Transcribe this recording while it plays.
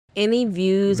Any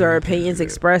views or opinions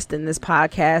expressed in this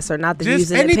podcast are not the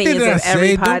views and opinions of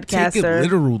every podcaster. Don't take it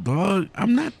literal, dog.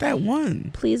 I'm not that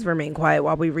one. Please remain quiet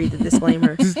while we read the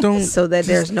disclaimer, so that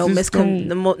there's no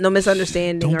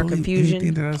misunderstanding or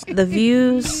confusion. The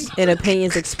views and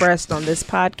opinions expressed on this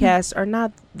podcast are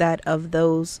not that of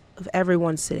those of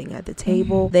everyone sitting at the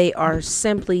table. They are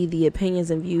simply the opinions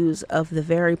and views of the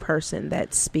very person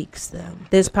that speaks them.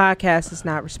 This podcast is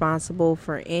not responsible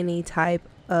for any type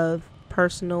of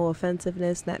personal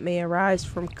offensiveness that may arise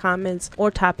from comments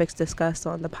or topics discussed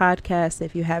on the podcast.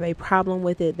 If you have a problem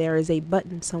with it, there is a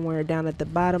button somewhere down at the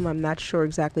bottom. I'm not sure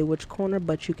exactly which corner,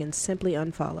 but you can simply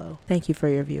unfollow. Thank you for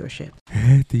your viewership.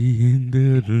 At the end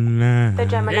of the line, The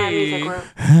Gemini Music Group.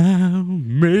 I'll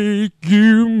make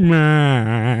you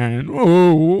mine.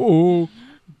 Oh,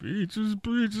 peaches,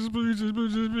 peaches, peaches,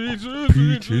 peaches,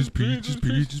 peaches, peaches,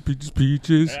 peaches, peaches,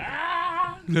 peaches.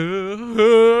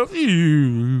 Love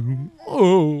you.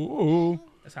 Oh.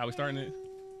 That's how we starting it.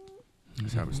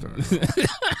 That's how we started.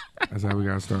 That's how we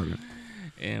got started.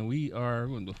 And we're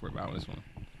going to do 45 on this one.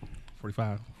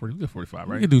 45. 45,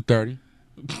 right? We can do 30.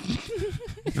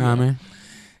 Nah, man.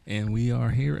 And we are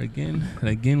here again. And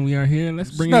again, we are here. Let's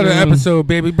bring another it in. episode,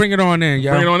 baby. Bring it on in,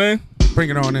 y'all. Bring it on in? Bring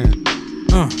it on in.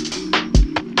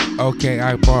 Okay,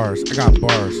 I got bars. You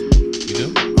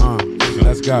do?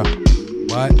 Let's go.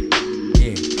 What?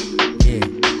 Yeah.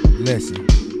 Listen.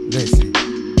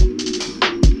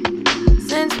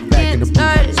 Since Back in the booth,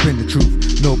 started, spin the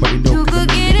truth. Nobody knows. you could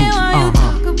get it while you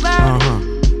talk about it.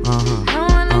 I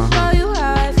wanna show you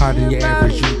how I feel How do you about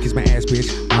average it. you? Kiss my ass, bitch.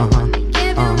 Give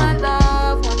you my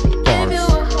love, wanna give you a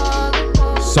hug.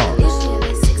 Sorry. It's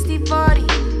nearly 60-40.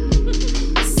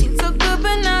 It seemed so good,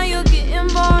 but now you're getting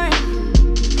boring.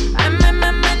 I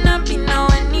might not be know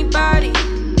anybody,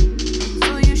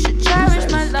 so you should cherish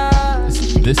my love.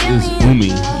 This is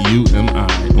Umi. U-M-I.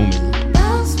 Umi.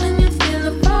 Bounce when you feel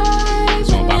the vibe. This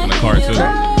one bop in the car, too.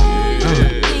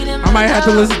 Yeah. I might have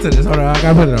to listen to this. Hold on, I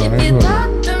gotta put it on.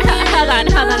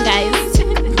 Hold on, guys.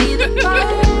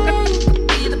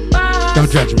 Don't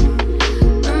judge me.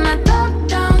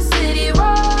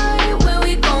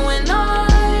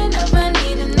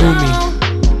 Umi.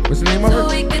 What's the name of her?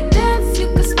 Love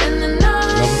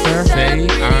affair? Say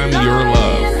I'm your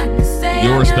love.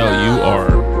 Your spell U-R.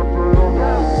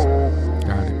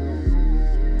 Got it.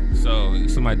 So, you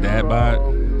see my dad bod?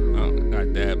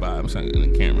 Got dad bod. I'm showing it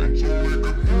in the camera.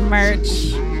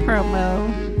 Merch promo.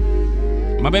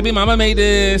 My baby mama made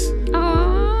this.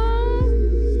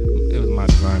 Aww. It was my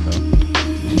design, though.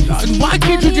 Why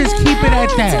can't you just keep it at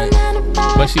that?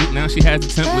 But now she has the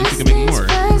template. She can make more.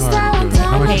 Alright, good.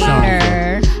 How much you selling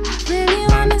Hater.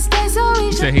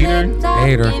 You said hater?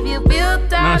 Hater.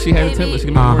 Nah, she has a template. She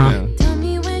can make more now.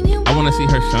 I want to see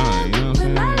her shine. You know what I'm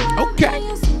saying? Okay.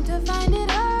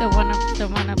 The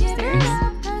one upstairs.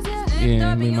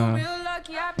 Yeah, I mean,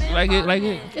 like it.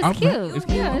 It's cute. It's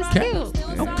cute. Yeah, it's Okay.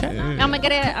 cute. Okay. I'm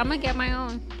gonna get my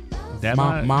own. Dad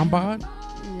bod? Mom bod?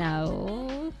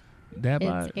 No. Dad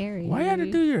It's bod? Aries. Why you had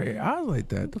to do your eyes like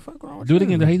that? The fuck wrong with Do it you?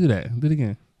 again. How you do that? Do it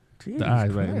again. Jesus The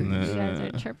eyes, right? Christ. You guys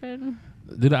are tripping.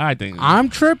 Do the eye thing. I'm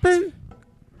tripping?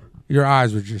 Your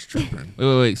eyes were just tripping.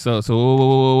 Wait. So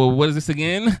what is this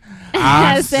again?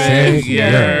 I said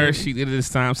Yeah, she did it this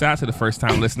time. Shout out to the first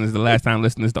time listeners, the last time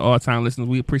listeners, the all time listeners.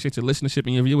 We appreciate your listenership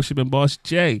and your viewership. And Boss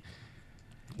J,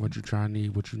 What you trying to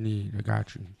need? What you need? I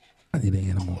got you. I need an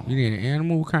animal. You need an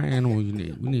animal? What kind of animal you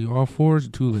need? We need all fours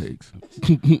or 2 legs?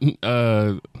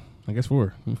 I guess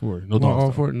 4. 4. No Well, all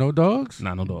dogs. 4? No dogs?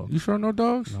 Nah, no dogs. You sure no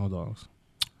dogs? No dogs.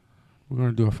 We're going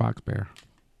to do a fox bear.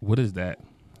 What is that?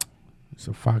 It's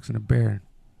a fox and a bear.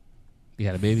 You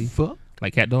had a baby? Fuck.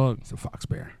 Like cat dog? It's a fox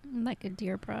bear. Like a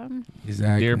deer prom.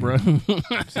 Exactly. Deer, bro.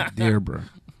 It's a deer, bro.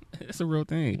 It's a real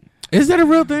thing. Is that a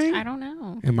real thing? I don't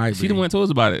know. It might She be. the one told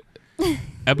us about it.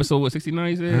 Episode what, 69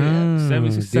 you said?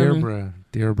 767? Deer, bro.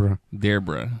 Deer, bro. Deer,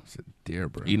 bro. It's a deer,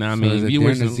 bro. You know what I So mean? is a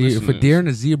Viewers deer and a and zebra. For listeners. deer and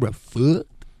a zebra, fuck.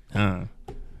 Huh.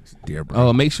 It's a deer, bro.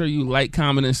 Oh, make sure you like,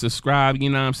 comment, and subscribe. You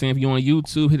know what I'm saying? If you're on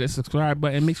YouTube, hit that subscribe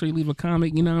button. Make sure you leave a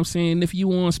comment. You know what I'm saying? If you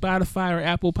on Spotify or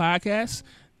Apple Podcasts,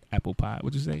 Apple Pie,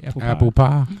 what'd you say? Apple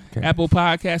pie. Okay. Apple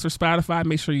Podcasts or Spotify.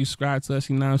 Make sure you subscribe to us.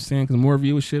 You know what I'm saying? Because more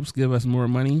viewerships give us more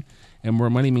money. And more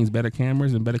money means better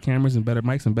cameras and better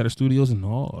mics and better studios and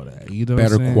all that. You know what I'm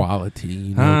Better saying? quality.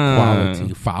 You know,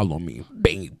 quality. Follow me,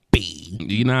 baby.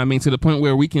 You know what I mean? To the point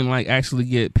where we can like actually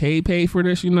get paid for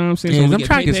this. You know what I'm saying? Yeah, So we I'm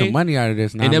trying to get paid, some money out of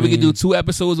this now. and then we can do 2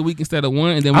 episodes a week instead of 1.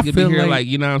 And then we I can be feel here like- like,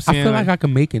 you know what I'm saying? I feel like I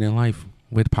can make it in life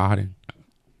with potting.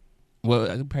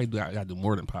 Well, I could probably do. I gotta do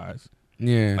more than pods.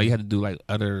 Yeah. Like you had to do like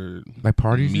other Like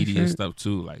parties media and shit? stuff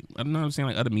too. Like I don't know what I'm saying,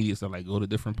 like other media stuff, like go to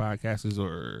different podcasters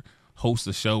host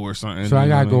a show or something. So I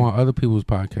gotta go on other people's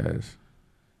podcasts.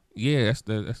 Yeah, that's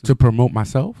the to promote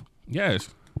myself. Yes.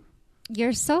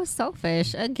 You're so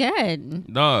selfish again.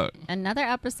 Dog. Another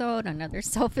episode, another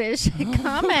selfish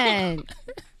comment.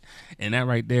 And that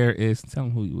right there is, tell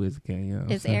them who you is again. You know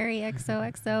It's Ari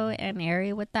XOXO and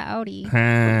Ari with the Audi.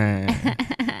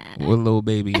 With little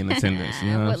baby in attendance.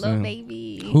 You know what I'm With little saying?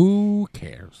 baby. Who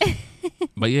cares?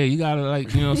 But yeah, you gotta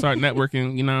start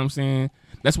networking. You know what I'm saying?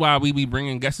 That's why we be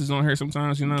bringing guesses on here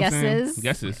sometimes. You know what I'm saying?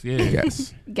 Guesses, yeah.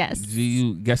 Yes. Guess.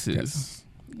 G-U guesses.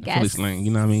 Guess. Philly slang.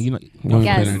 You know what I mean? You know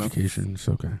Yes. Been education. It's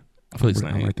okay. Philly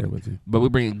slang. I'm right there with you. But we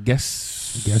bring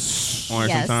guests on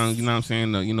Yes. sometimes. You know what I'm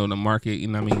saying? The market. You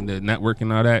know what I mean? The network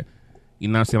and all that. You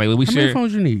know what I'm saying? Like when we How share. many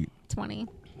phones you need? 20.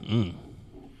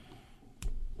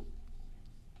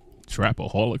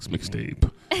 Trapaholics mixtape.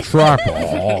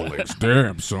 Trapaholics.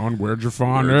 Damn, son. Where'd you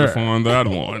find Where'd you that? find that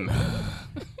one?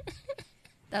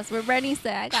 That's what Rennie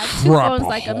said. I got 2 phones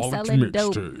like I'm selling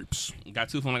dope. Mixtapes. Got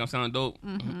 2 phones like I'm selling dope.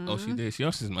 Oh, she did. She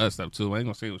also some other stuff too. I ain't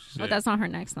gonna say what she said. But that's on her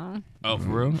next song. Oh, for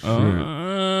real?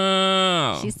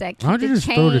 Oh. She said, keep Why don't you the just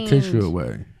throw the change. tissue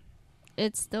away?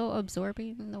 It's still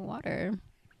absorbing the water.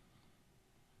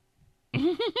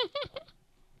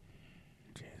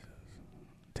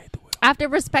 Take the wheel. I have to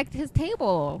respect his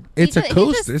table. It's a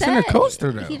coaster. It's in a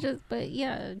coaster, though. But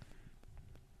yeah.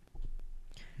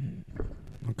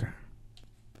 Okay.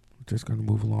 We're just gonna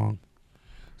move along.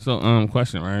 So,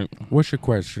 question, right? What's your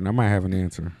question? I might have an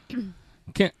answer.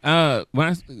 Can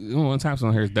one types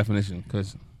on here is definition,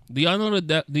 because do y'all know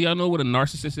what a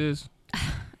narcissist is?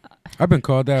 I've been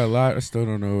called that a lot. I still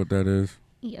don't know what that is.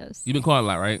 Yes. You've been called a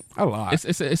lot, right? A lot.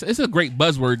 It's a great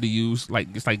buzzword to use,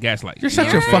 like it's like gaslight. You're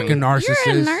such a fucking narcissist.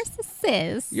 You're a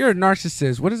narcissist. You're a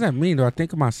narcissist. What does that mean? Do I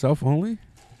think of myself only?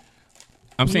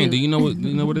 I'm saying, do you know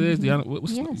what it is? Do y'all,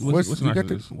 what's Yes. what's you got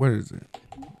narcissist? what is it?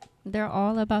 They're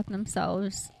all about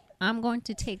themselves. I'm going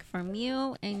to take from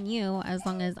you and you as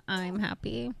long as I'm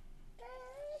happy.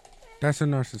 That's a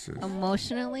narcissist.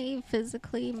 Emotionally,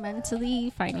 physically, mentally,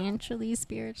 financially,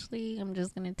 spiritually. I'm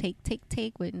just going to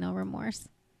take with no remorse.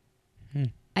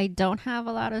 I don't have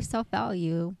a lot of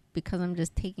self-value because I'm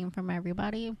just taking from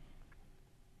everybody.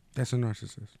 That's a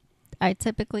narcissist. I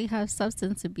typically have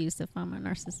substance abuse if I'm a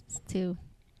narcissist too.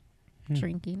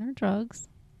 Drinking or drugs.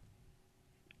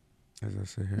 As I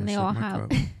say here, And I they sip all my have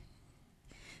cup.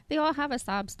 they all have a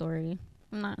sob story.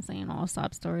 I'm not saying all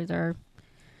sob stories are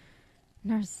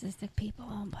narcissistic people,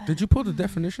 but Did you pull the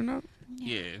definition up?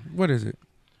 Yeah. What is it?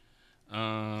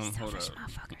 Hold selfish up.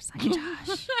 motherfuckers like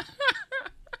Josh.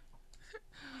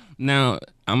 Now,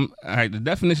 all right, the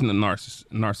definition of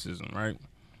narcissism, right?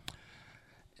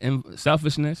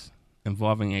 Selfishness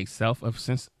involving a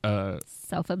Self-absorbed.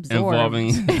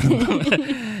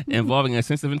 involving a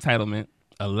sense of entitlement,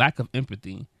 a lack of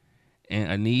empathy,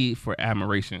 and a need for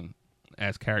admiration,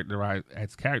 as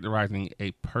characterizing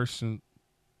a personality.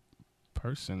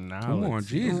 Come on,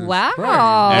 Jesus. Wow.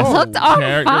 Christ. Hooked on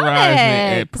Characterizing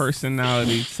a phonics.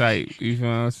 personality type. You feel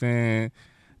what I'm saying?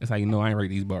 That's how you know I ain't write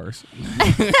these bars.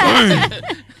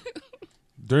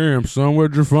 Damn, son,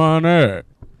 where'd you find that?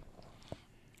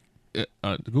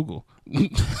 Google.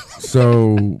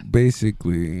 So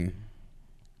basically,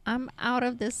 I'm out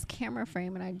of this camera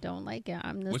frame and I don't like it.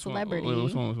 I'm the Which celebrity. one?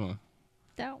 Which one?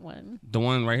 That one. The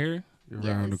one right here?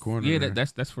 around the Yes. corner. Yeah, there.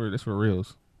 that's for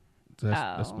reals. So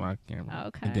that's Oh. my camera.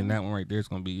 Okay. And then that one right there is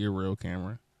gonna be your real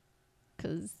camera,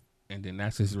 'Cause and then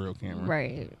that's his real camera.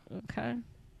 right. Okay.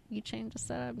 You changed the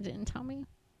setup. Didn't tell me.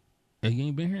 Hey, you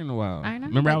ain't been here in a while. I know.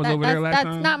 Remember I but was over there last that's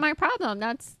time. not my problem.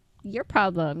 That's your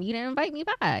problem. You didn't invite me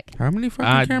back. How many fucking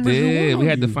I cameras you did. want We on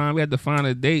had to you? find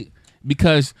a date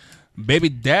because baby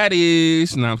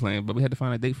daddies. No, I'm playing, but we had to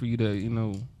find a date for you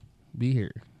to be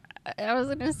here. I was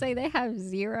gonna say they have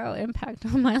zero impact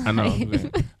on my life. I know.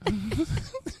 Man.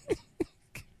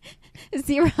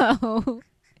 Zero.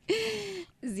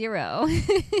 Zero.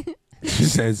 She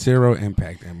said 0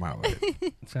 impact in my life.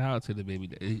 Shout out to the baby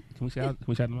daddy. Can we shout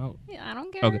them out? Yeah, I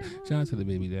don't care. Okay. Shout out to the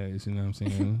baby daddies. You know what I'm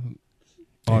saying?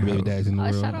 All the baby daddies in the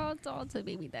world. Shout out to all to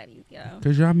baby daddies, yeah.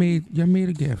 Cause y'all made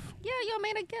a gift. Yeah, y'all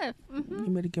made a gift.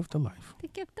 You made a gift of life. The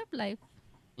gift of life.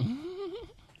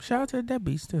 Shout out to the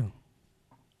deadbeats too.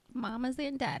 Mamas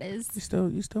and daddies.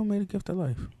 You still made a gift of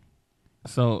life.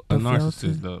 So a The failed narcissist,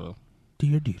 to- though, Do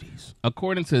your duties.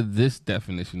 according to this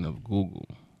definition of Google,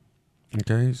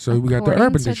 Okay, so we got the According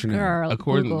Urban to Dictionary.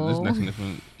 according Google, to this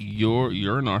definition, you're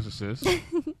a narcissist.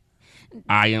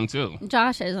 I am too.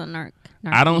 Josh is a narc.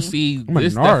 I don't see I'm a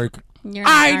this. narc. You're a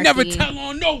I ain't never narky. tell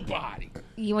on nobody.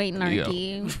 You ain't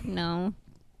narky. No.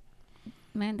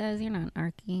 Mendez, you're not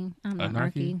narky. I'm A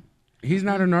not narky? narky. He's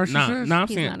not a narcissist? No, I'm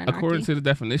He's saying not a according narcissist. to the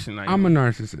definition. I'm a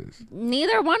narcissist.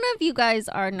 Neither one of you guys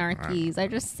are narkies. I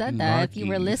just said that if you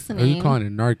were Narkies. listening. Oh, you calling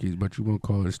it narkies, but you won't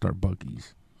call it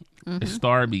Starbuckies. It's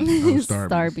Starbies.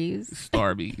 Starbies.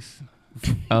 Starbies.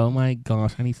 Oh my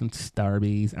gosh, I need some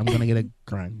Starbies. I'm gonna get a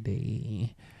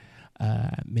grande.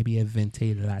 Maybe a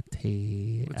venti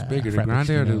latte. What's bigger, the grande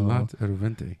or the latte or the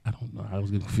venti? I don't know. I was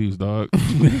getting confused, dog.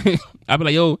 I'd be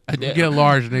like, yo, Get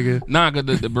large, nigga. nah, cause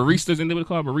the baristas, and they would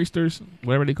call it baristas,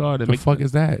 whatever they call it. The fuck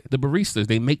is that? The baristas.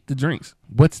 They make the drinks.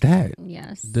 What's that?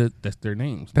 Yes. That's their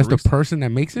names. That's Baristas. the person that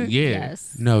makes it? Yeah.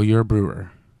 Yes. No, you're a brewer.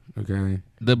 Okay.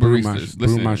 The Brew baristas.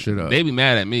 brew my shit up. They be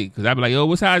mad at me because I'd be like, yo,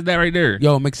 what size is that right there?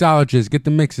 Yo, mixologist, get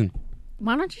the mixing.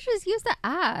 Why don't you just use the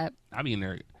app? I be in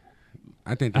there.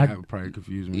 I think that would probably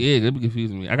confuse me. Yeah, that'd be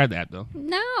confusing me. I got the app though.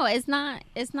 No, it's not.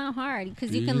 It's not hard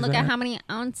because Do you you can use look that? at how many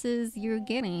ounces you're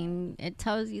getting. It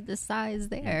tells you the size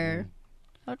there.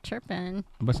 Oh, chirping.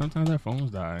 But sometimes our phones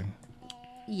die.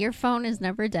 Your phone is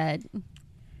never dead.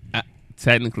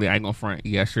 Technically, I ain't gonna front.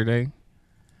 Yesterday,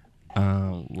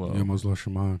 well, You almost lost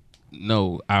your mind.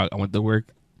 no, I went to work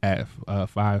at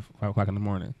 5 o'clock in the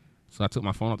morning. So I took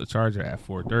my phone off the charger at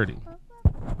 4:30.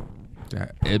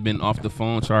 It had been off the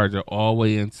phone charger all the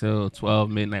way until 12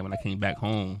 midnight when I came back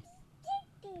home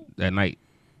that night.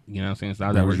 You know what I'm saying? So I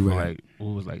was Where at was work you for at? like,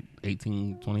 what was like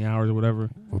 18, 20 hours or whatever.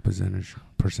 What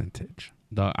percentage?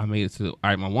 Dog, I made it to, all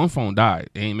right, my one phone died.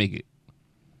 It ain't make it.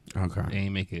 Okay. It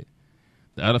ain't make it.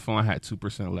 The other phone, I had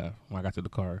 2% left when I got to the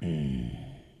car.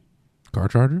 Car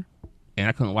charger? And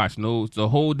I couldn't watch no, the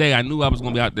whole day I knew I was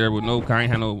going to be out there with no, I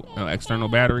ain't had no external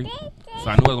battery. So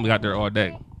I knew I was going to be out there all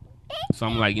day. So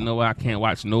I'm like, you know what? I can't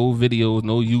watch no videos,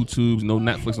 no YouTubes, no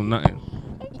Netflix, no nothing.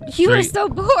 You were Straight. so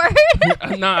bored.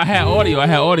 No, I had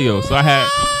audio. So I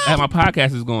had my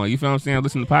podcast is going. You feel what I'm saying? I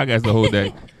listened to podcasts the whole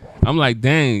day. I'm like,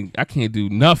 dang, I can't do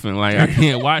nothing. Like, I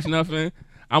can't watch nothing.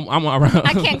 I'm around.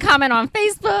 I can't comment on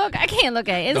Facebook. I can't look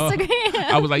at Instagram.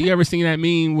 I was like, you ever seen that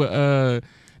meme with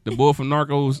the boy from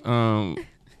Narcos,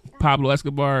 Pablo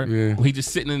Escobar? Yeah. He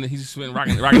just sitting in, he's just sitting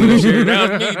rocking in the chair.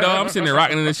 That was me, dog. I'm sitting there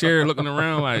rocking in the chair, looking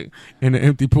around like, In an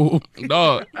empty pool?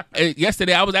 dog.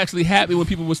 Yesterday, I was actually happy when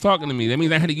people was talking to me. That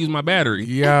means I had to use my battery.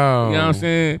 Yo. You know what I'm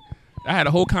saying? I had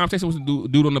a whole conversation with the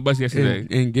dude on the bus yesterday.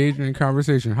 Engagement in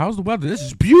conversation. How's the weather? This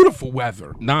is beautiful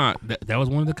weather. Nah, that was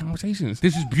one of the conversations.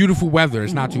 This is beautiful weather.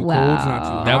 It's not too cold. It's not too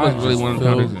hot. That was It really just one of the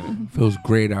conversations. Feels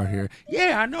great out here.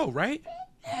 Yeah, I know, right?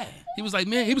 He was like,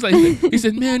 he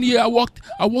said, man, yeah, I walked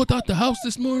out the house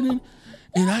this morning,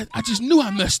 and I just knew I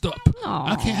messed up.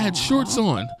 I had shorts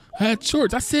on. I had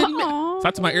shorts. I said, man, so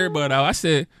I took my earbud out. I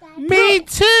said, Me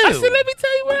too. I said, let me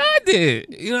tell you what I did.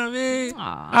 You know what I mean?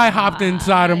 I hopped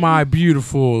inside of my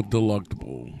beautiful,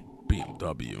 delectable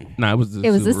BMW. Nah, it was the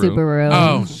It was a Subaru.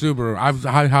 Oh, Subaru.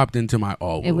 I hopped into my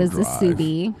all-wheel It was drive. a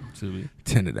Subi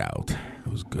Tinted out.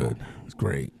 It was good. It was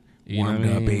great. You know Warmed what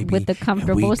I up, mean? baby. With the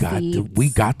comfortable seats. We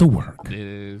got to work. It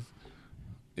is.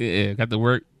 Yeah, got to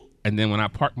work. And then when I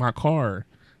parked my car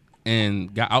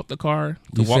and got out the car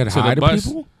to You walk said to hi the to bus.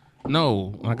 people?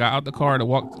 No, when I got out the car to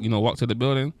walk to the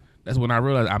building, that's when I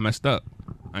realized I messed up.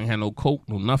 I ain't had no coat,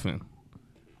 no nothing.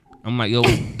 I'm like, yo,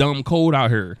 it's dumb cold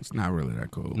out here. It's not really that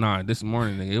cold. Nah, this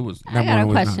morning, nigga, it was. I got a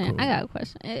was not question. cold. I got a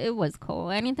question. It was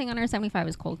cold. Anything under 75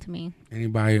 is cold to me.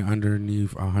 Anybody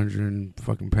underneath 100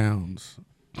 fucking pounds.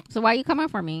 So why you coming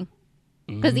for me?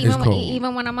 Because It's cold.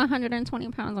 even when I'm 120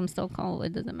 pounds, I'm still cold.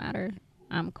 It doesn't matter.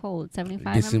 I'm cold.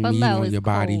 75 Get some and meat below on is your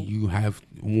body. cold. You have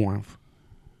warmth.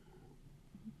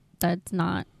 That's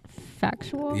not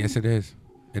factual. Yes, it is.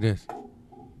 It is.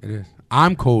 It is.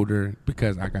 I'm colder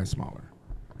because I got smaller.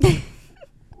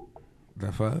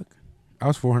 The fuck? I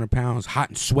was 400 pounds, hot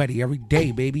and sweaty every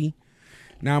day, baby.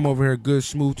 Now I'm over here good,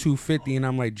 smooth 250, and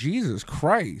I'm like, Jesus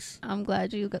Christ. I'm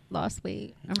glad you lost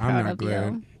weight. I'm proud I'm not of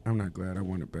glad. you. I'm not glad. I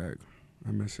want it back.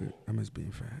 I miss it. I miss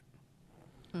being fat.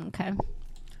 Okay.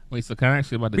 Wait, so can I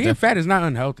ask you about the Being fat is not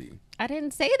unhealthy. I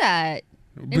didn't say that.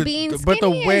 And But- being but the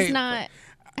skinny way- is not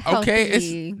healthy.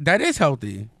 Okay, that is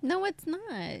healthy. No, it's not.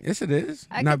 Yes, it is.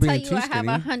 I not could tell being you too I have skinny.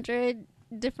 100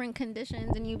 different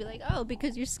conditions, and you'd be like, "Oh,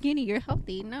 because you're skinny, you're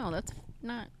healthy." No, that's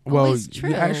not Well, always true.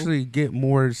 you actually get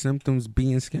more symptoms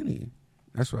being skinny.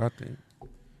 That's what I think.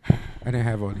 I didn't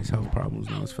have all these health problems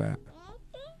when I was fat.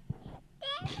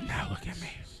 Now look at me.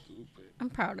 I'm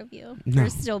proud of you No. for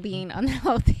still being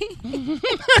unhealthy.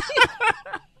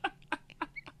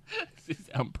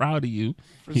 I'm proud of you.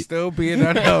 For still being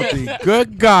unhealthy.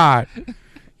 Good God.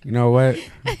 You know what?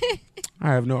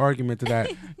 I have no argument to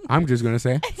that. I'm just going to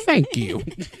say thank you.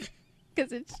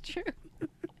 Because it's true.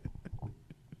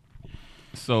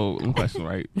 So, one question,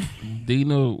 right? Do you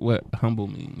know what humble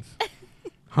means?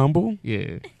 Humble?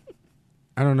 Yeah.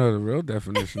 I don't know the real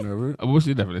definition of it. What's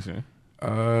your definition?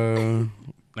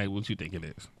 Like what you think it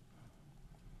is?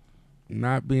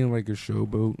 Not being like a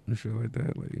showboat and shit like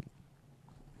that. Like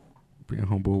being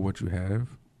humble with what you have.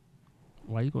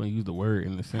 Why are you going to use the word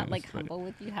in the sentence? Not like humble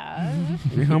with you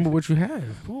have. Be humble with what you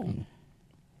have. Boom.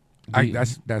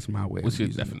 That's my way. What's your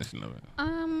definition of it?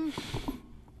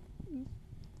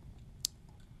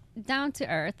 Down to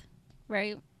earth,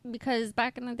 right? Because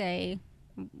back in the day,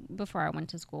 before I went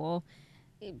to school,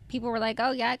 people were like, "Oh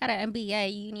yeah, I got an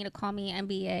MBA. You need to call me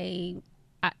MBA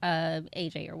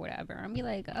AJ or whatever." And be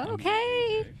like,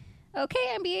 "Okay,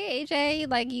 MBA AJ.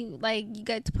 Like you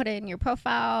get to put it in your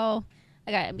profile.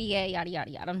 I got MBA, yada yada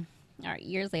yada." All right,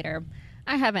 years later,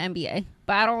 I have an MBA,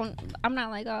 but I'm not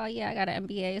like, "Oh yeah, I got an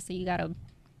MBA, so you gotta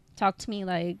talk to me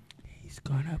like he's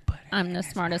gonna put I'm the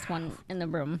smartest one in the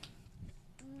room."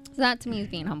 So that to me is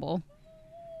being humble.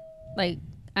 Like,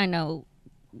 I know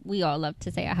we all love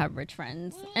to say I have rich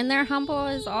friends, and they're humble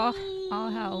as all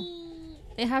hell.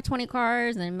 They have 20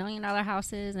 cars and $1 million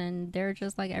houses, and they're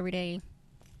just like everyday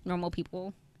normal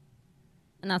people,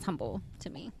 and that's humble to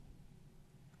me.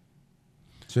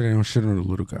 So they don't shit on the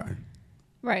little guy,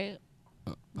 right?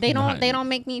 They don't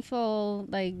make me feel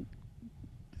like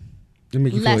they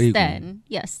make you less feel equal. than.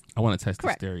 Yes, I want to test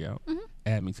correct. the stereo out. Mm-hmm.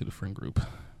 Add me to the friend group.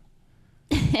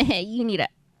 You need a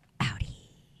Audi.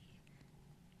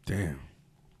 Damn,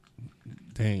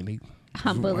 they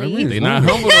Humbly. they not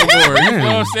humble no more. You know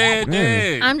what I'm saying?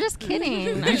 Dang. I'm just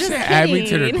kidding. I'm just kidding. Add me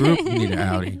to the group. You need an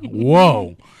Audi.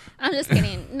 Whoa. I'm just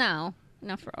kidding. No,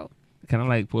 for real. Can I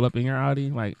like pull up in your Audi,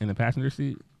 like in the passenger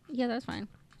seat? Yeah, that's fine.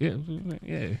 Yeah.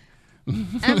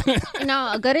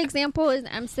 No, a good example is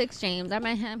M6 James. I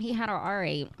met him. He had an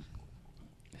R8.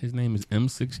 His name is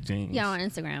M6 James. Yeah, on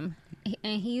Instagram.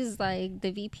 And he's like the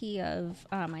VP of,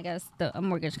 I guess, a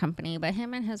mortgage company. But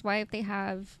him and his wife, they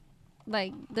have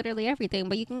like literally everything.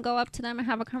 But you can go up to them and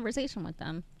have a conversation with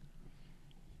them.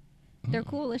 They're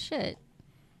cool as shit.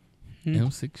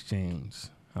 M6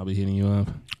 James. I'll be hitting you up.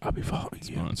 I'll be following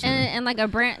you. And like a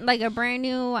brand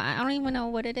new, I don't even know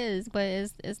what it is, but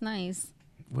it's nice.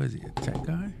 What is he, a tech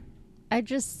guy? I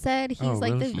just said he's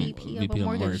like the VP of a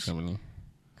mortgage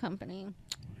company.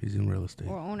 He's in real estate.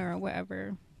 Or owner or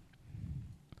whatever.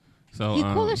 So he's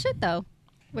cool as shit though.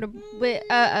 With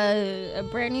a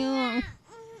brand new and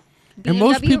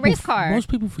BMW race car. Most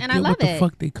people forget what the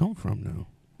fuck they come from now.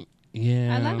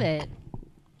 Yeah. I love it.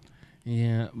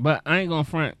 Yeah, but I ain't gonna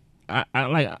front. I had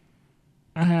a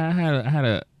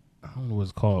I don't know what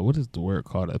it's called. What is the word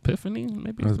called? Epiphany?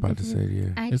 Maybe I was about to say, yeah.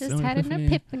 I just had an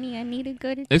epiphany. I need a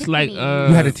good epiphany. It's like you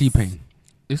had a T-Pain.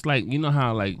 It's like, you know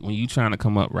how like when you trying to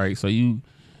come up, right? So you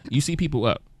see people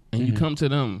up and you come to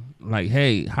them like,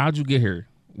 "Hey, how'd you get here?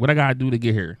 What I gotta do to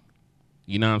get here?"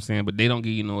 You know what I'm saying? But they don't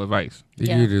give you no advice. They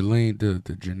give you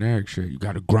the generic shit. You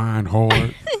gotta grind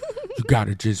hard. You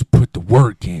gotta just put the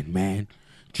work in, man.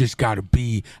 Just gotta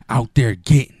be out there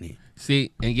getting it.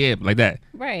 See, and yeah, like that.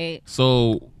 Right.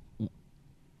 So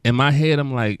in my head,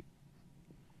 I'm like,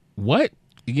 what?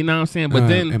 You know what I'm saying? But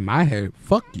then in my head,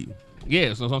 fuck you.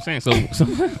 Yeah, so that's what I'm saying.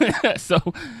 So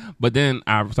but then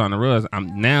I'm starting to realize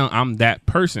I'm that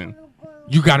person.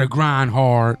 You gotta grind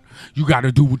hard. You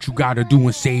gotta do what you gotta do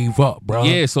and save up, bro.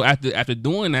 Yeah. So after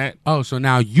doing that, so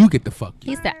now you get the fuck.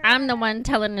 He said, "I'm the one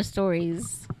telling the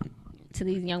stories to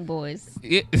these young boys."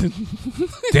 Yeah.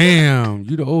 Damn,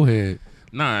 you the old head.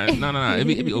 Nah. It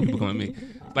be old people coming to me.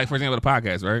 Like, for example, the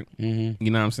podcast, right? Mm-hmm.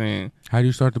 You know what I'm saying? How do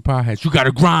you start the podcast? You got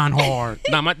to grind hard.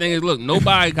 My thing is, look,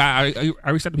 nobody, I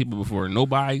reached out to people before.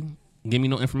 Nobody gave me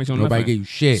no information on nobody nothing. gave you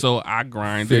shit. So I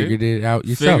grinded. Figured it out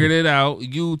yourself. Figured it out.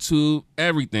 YouTube,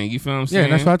 everything. You feel what I'm saying?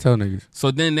 Yeah, that's what I tell niggas.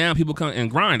 So then now people come and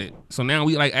grind it. So now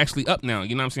we like actually up now.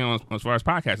 You know what I'm saying? As far as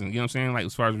podcasting. You know what I'm saying? Like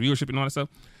as far as viewership and all that stuff.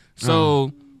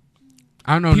 So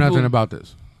I know nothing about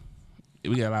this.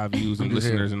 We got a lot of views and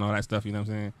listeners and all that stuff. You know what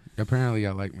I'm saying? Apparently,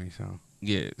 y'all like me, so.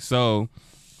 Yeah. So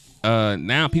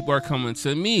now people are coming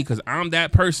to me because I'm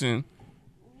that person.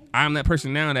 I'm that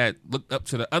person now that looked up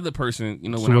to the other person. You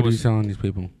know, so when what I was are you telling these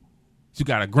people? You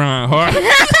gotta grind hard.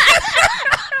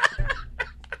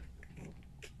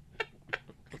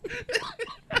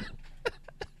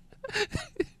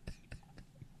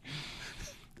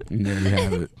 There you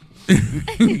have it.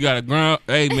 You gotta grind.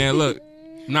 Hey man, look,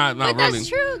 not but really. That's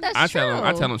true. I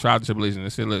tell them trial and tribulation. I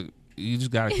said, look, you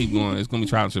just gotta keep going. It's gonna be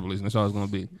trial and tribulation. That's all it's gonna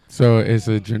be. So it's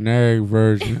a generic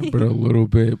version, but a little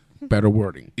bit better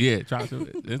wording. Yeah, trials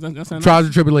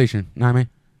and tribulation. Know what I mean?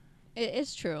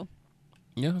 It's true.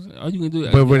 Yeah, all you can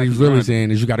do. But what he's really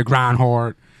saying is you got to grind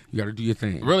hard. You got to do your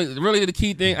thing. Really, the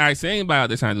key thing. I say anybody out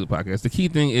there trying to do the podcast. The key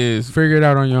thing is figure it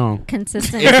out on your own.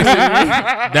 Consistency.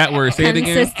 That word. Say it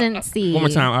again. Consistency. One more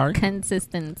time, Ari.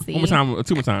 Consistency. One more time.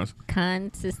 2 more times.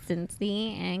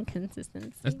 Consistency and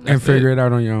consistency. And figure it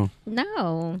out on your own.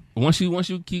 No. Once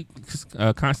you keep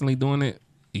constantly doing it,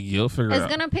 you'll figure it out.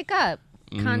 It's gonna pick up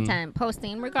content,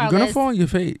 posting, regardless. You're gonna fall on your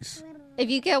face. If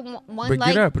you get one but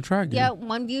like, get up and try again. Yeah,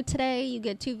 1 view today, you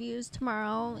get 2 views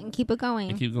tomorrow, and keep it going.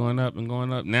 And keep going up and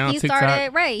going up. Now he TikTok.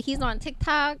 Started right. He's on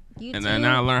TikTok, YouTube, and then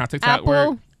now I learn how TikTok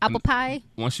works. Apple Pie.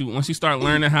 Once you start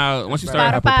learning how, once you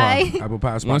start Apple Pie,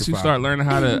 Spotify. Once you start learning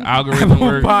how the algorithm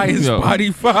works, Apple Pie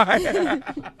is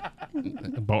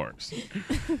Spotify. Bars.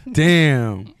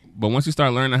 Damn. But once you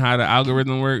start learning how the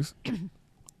algorithm works,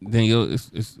 then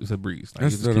it's a breeze. Like, I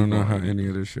still don't know how any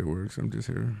of this shit works. I'm just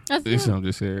here. I'm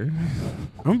just here.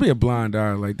 I'm gonna be a blind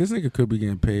eye. Like, this nigga could be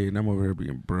getting paid, and I'm over here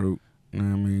being broke. You know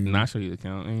what I mean? I'll show you the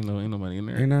account. Ain't no money in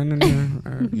there. Ain't nothing in there. You know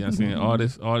what I'm saying? All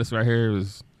this right here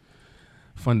was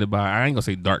funded by. I ain't gonna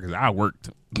say dark because I worked.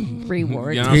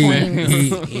 Reward. You know what I'm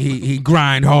saying? he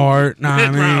grind hard. Nah, I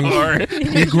mean,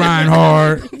 he grind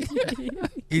hard.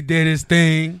 He did his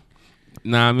thing.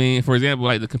 Nah, I mean, for example,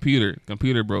 like the computer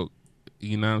broke.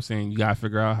 You know what I'm saying? You gotta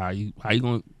figure out how you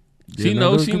gonna. She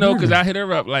knows because I hit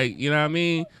her up. Like, you know what I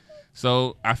mean?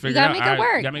 So I figured out. You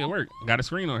gotta make it work. Got a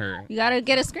screen on her. You gotta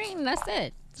get a screen. That's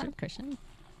it. It's not Christian.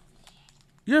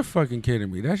 You're fucking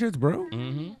kidding me. That shit's broke.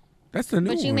 Mm-hmm. That's the new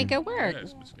one. But you make it work.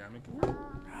 Yes, but you gotta make it work.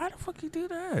 How the fuck you do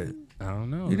that? I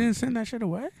don't know. You didn't send that shit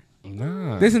away?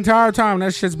 Nah. This entire time,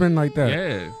 that shit's been like that.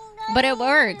 Yeah. But it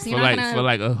works. For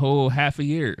like a whole half a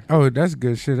year. Oh, that's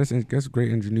good shit. That's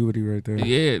great ingenuity right there.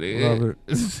 Yeah. Love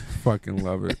it. Fucking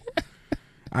love it.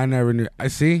 I never knew. I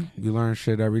see. You learn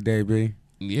shit every day, B.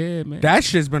 Yeah, man. That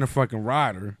shit's been a fucking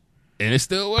rider. And it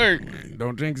still worked.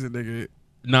 Don't jinx it, nigga.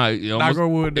 No,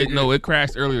 it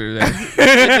crashed earlier today.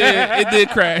 it did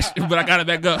crash, but I got it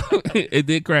back up. It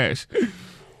did crash.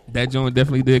 That joint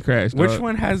definitely did crash. Which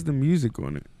one has the music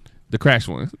on it? The crash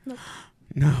one.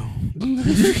 No.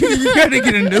 You gotta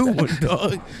get a new one,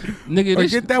 dog. Nigga, or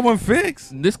get that one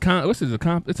fixed. It's a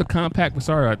compact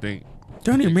Passaro, I think.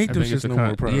 Don't even make them shits no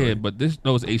more, probably. Yeah, but this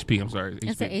it's HP. I'm sorry, HP.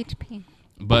 It's an HP.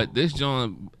 But this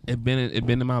joint, it been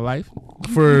in my life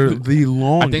for the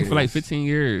longest. I think for like 15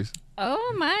 years.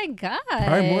 Oh my god!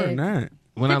 Probably more than that.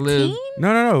 When 15? I lived,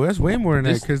 no, that's way more than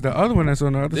that because the other one that's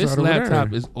on the other side over there. This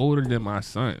laptop is older than my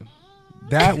son.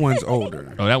 That one's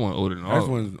older. Oh, that one's older than all. That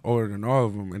one's older than all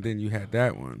of them, and then you had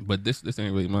that one. But this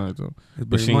ain't really mine though.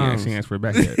 But she ain't asked for it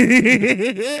back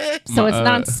yet. So it's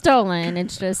not stolen.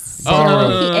 It's just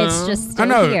it's just still I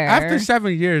know. here. After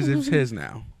 7 years, it's his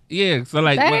now. Yeah, so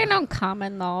like that ain't no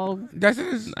common law. I think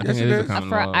it is a common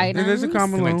for law. items. It is a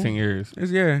common law. Like 10 years.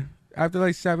 Yeah. After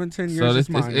like 7-10 years, so this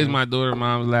mine, is my daughter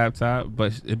mom's laptop,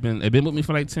 but it been with me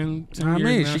for like 10 years. I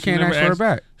mean, now. she can't ask for it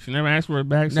back. She never asked for it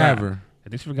back. Never. I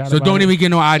think she forgot. So don't even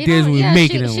get no ideas when we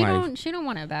make it in life. She don't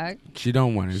want it back. She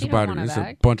don't want it. It's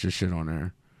a bunch of shit on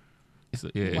there. It's a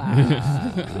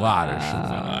lot of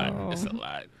shit. It's a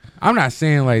lot. I'm not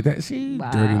saying like that. See,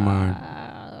 dirty mind.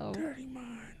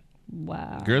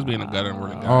 Wow. Girls be in the gutter and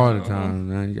working all the time,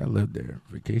 man. You gotta live there.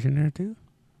 Vacation there too.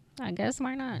 I guess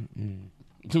why not?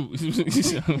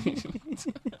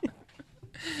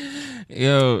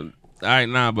 Yo, all right,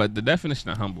 nah, but the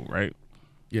definition of humble, right?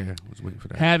 Yeah, I was waiting for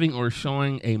that. Having or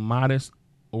showing a modest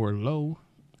or low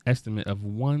estimate of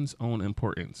one's own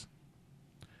importance.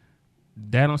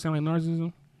 That don't sound like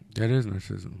narcissism? That is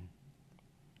narcissism.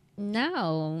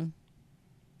 No.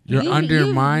 You're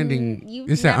undermining.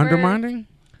 Is that undermining?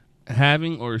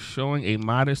 Having or showing a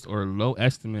modest or low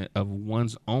estimate of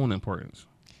one's own importance.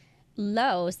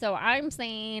 Low. So I'm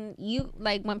saying you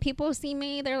like when people see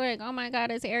me, they're like, "Oh my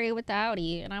God, it's Ari with the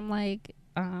Audi," and I'm like,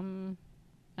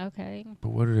 okay. But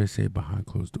what do they say behind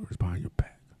closed doors, behind your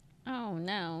back? Oh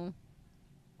no.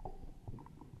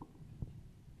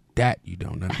 That you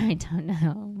don't know. I don't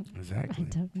know. Exactly. I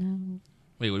don't know.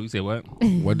 Wait, what do you say? What?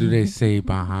 What do they say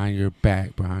behind your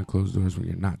back, behind closed doors when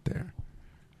you're not there?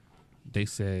 They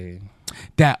say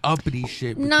that uppity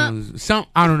shit becomes some.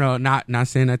 I don't know. Not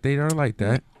saying that they are like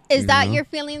that. Is that your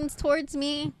feelings towards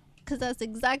me? Because that's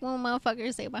exactly what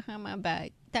motherfuckers say behind my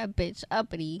back. That bitch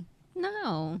uppity.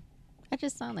 No, I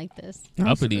just sound like this.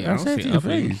 Uppity. I don't say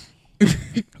uppity.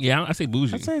 Yeah, I say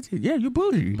bougie. Yeah, you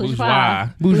bougie. Bourgeois.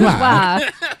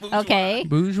 Okay.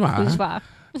 Bourgeois.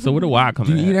 So where do Y come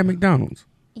in? Do you eat at McDonald's?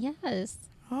 Yes.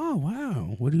 Oh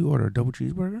wow. What do you order? A double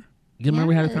cheeseburger? You remember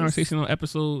we had a conversation on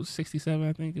episode 67,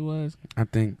 I think it was. I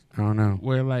don't know.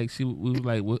 Where like we was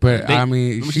like, what, but I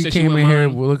mean, she came in here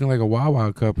looking like a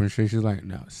Wawa cup and shit. She's like,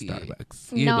 no, Starbucks.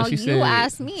 Yeah, no, but she you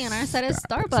asked me and I said it's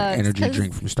Starbucks. Energy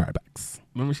drink from Starbucks.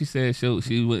 Remember she said she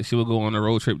would go on a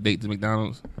road trip date to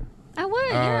McDonald's. I would.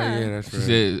 Yeah, that's right. She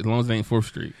said as long as it ain't 4th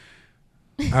Street.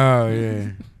 Oh yeah.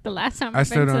 The last time I've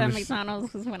been to that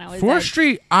McDonald's was when I was 4th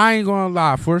Street. I ain't gonna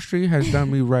lie. 4th Street has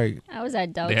done me right. I was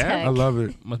at Del Yeah? Tech. I love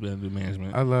it. Must be under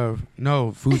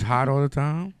management. Food's hot all the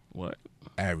time. What?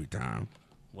 Every time.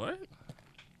 What?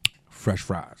 Fresh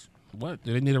fries. What?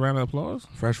 Do they need a round of applause?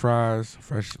 Fresh fries.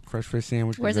 Fresh fish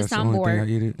sandwich. Where's the that's only thing soundboard? I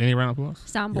eat it. They need a round of applause?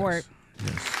 Soundboard.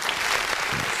 Yes.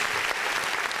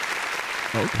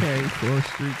 Okay, 4th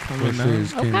Street coming 4th Street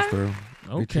is Okay. King's through.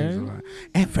 They changed a lot.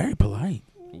 And very polite.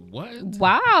 What?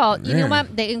 Wow. You Yeah. know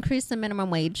what? They increased the minimum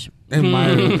wage. In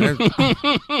my,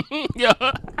 Yeah.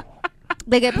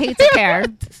 They get paid to care.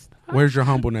 where's your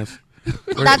humbleness? That's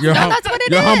what it your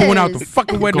is. humble went out the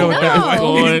fucking window with that.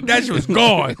 Gone. That shit was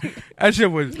gone.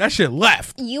 That shit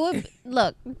left. You would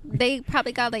look. They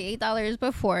probably got like $8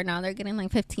 before. Now they're getting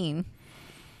like 15.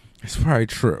 It's probably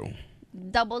true.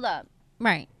 Doubled up.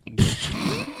 Right.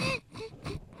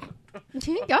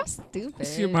 Y'all stupid.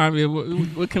 She remind me of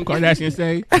what Kim Kardashian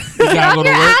say. You Get gotta go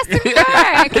off to your work.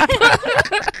 ass to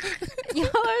work.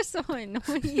 Y'all are so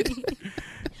annoying.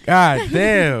 God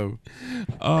damn.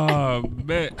 Oh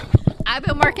man. I've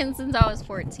been working since I was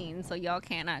 14, so y'all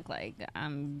can't act like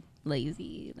I'm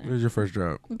lazy What either. was your first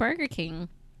job? Burger King.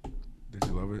 Did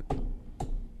you love it?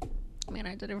 Man,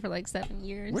 I did it for like 7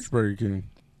 years. Which Burger King?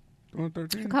 The one A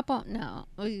 13? couple, no.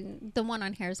 The one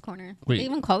on Harris Corner. Wait. They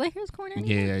even call it Harris Corner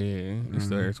anymore? Yeah. It's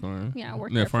the Harris Corner. Yeah, I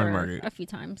worked Near there Farmers for Market. a few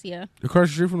times, yeah. Across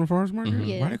the street from the farmers market? Mhm.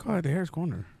 Yeah. Why they call it the Harris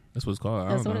Corner? That's what it's called.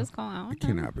 I That's don't what know. it's called. I It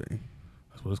don't know. cannot be.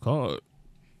 That's what it's called.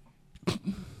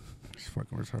 It's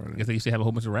fucking I retarded. guess they used to have a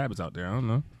whole bunch of rabbits out there. I don't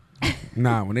know.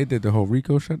 Nah, when they did the whole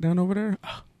Rico shutdown over there,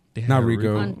 They had Not a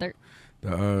Rico. On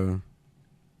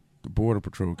the border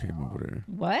patrol came over there.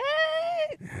 what?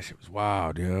 That shit was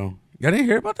wild, yo. Y'all didn't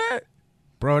hear about that?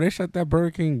 Bro, they shut that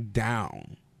Burger King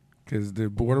down because the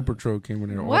border patrol came in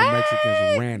there. All the What?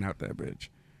 Mexicans ran out that bitch.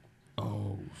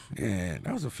 Oh. Yeah,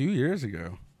 that was a few years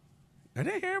ago. I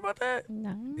didn't hear about that.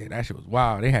 No. Yeah, that shit was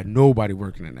wild. They had nobody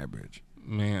working in that bitch.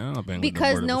 Man, I don't think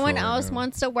Because no one else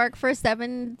wants to work for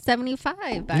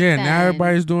 $7.75 back Yeah, then. now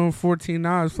everybody's doing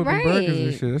 $14 flipping burgers and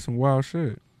Right. shit. That's some wild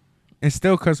shit. And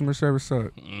still customer service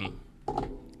suck.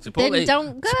 Chipotle, Then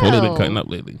don't go. Chipotle been cutting up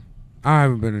lately. I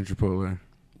haven't been in Chipotle.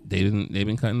 They've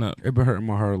been cutting up. It been hurting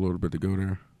my heart a little bit to go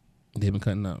there. They've been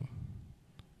cutting up.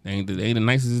 They ain't the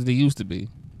nicest as they used to be.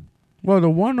 Well, the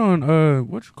one on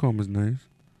what you call them is nice.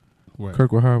 What?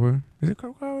 Kirkwood Highway. Is it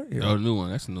Kirkwood Highway? Yeah. Oh, the new one.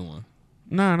 That's the new one.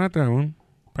 Nah, not that one.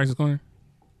 Price's Corner.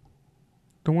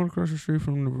 The one across the street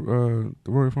from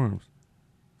the Royal Farms.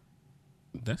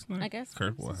 That's not I guess.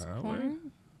 Kirkwood Price's Highway. Corner.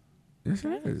 Yes,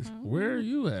 it is. Where are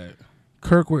you at?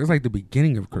 Kirkwood. It's like the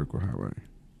beginning of Kirkwood Highway.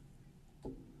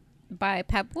 By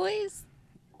Pep Boys?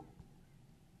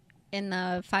 In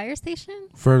the fire station?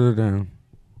 Further down.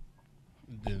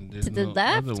 Then there's To the no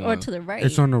left other or one. to the right?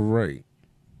 It's on the right.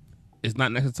 It's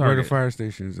not next to Where the Target. fire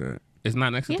station is at. It's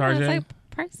not next to yeah, Target. it's like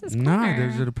Price's Corner. Nah,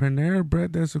 there's a Panera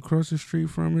Bread that's across the street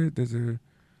from it. There's a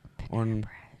on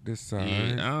this side.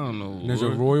 Yeah, I don't know. There's a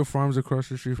Royal Farms across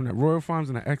the street from that. Royal Farms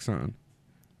and an Exxon.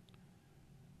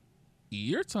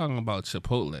 You're talking about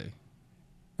Chipotle.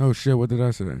 Oh shit! What did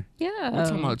I say? Yeah. I'm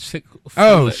talking about Chick-fil-A.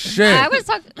 Oh shit! I was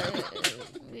talking.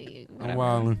 I'm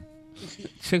wilding.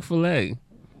 Chick-fil-A.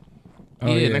 Oh,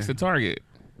 yeah, yeah. next to Target.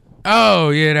 Oh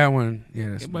yeah, that one.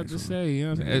 Yeah, that's I'm the about to next one. say, you know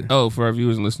what I'm saying? Oh, for our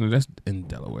viewers and listeners, that's in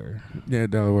Delaware. Yeah,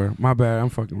 Delaware. My bad. I'm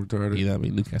fucking retarded. You know what I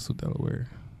mean? Newcastle, Delaware.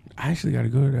 I actually got to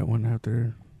go to that one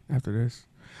after this.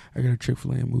 I got a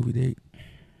Chick-fil-A movie date.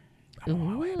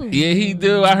 Ooh. Yeah, he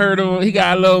do. I heard him. He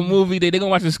got a little movie. They gonna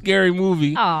watch a scary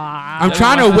movie. Aw. I'm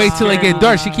trying to wait till it get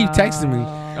dark. She keep texting me.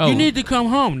 Oh. You need to come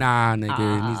home. Nah,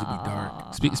 nigga, it needs to be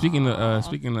dark.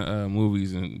 Speaking of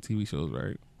movies and TV shows,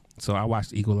 right? So I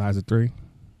watched Equalizer 3.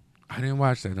 I didn't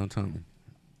watch that. Don't tell me.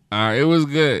 It was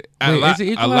good. Wait, is it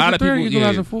a Equalizer lot of 3 or people.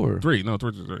 Equalizer 4? 3. No,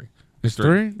 3. It's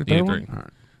 3? The Yeah, third 3. one? All right.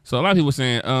 So a lot of people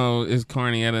saying, "Oh, it's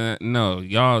corny." No,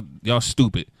 y'all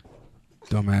stupid.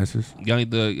 Dumbasses. Y'all need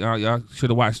to y'all should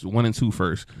have watched 1 and 2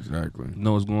 first. Exactly.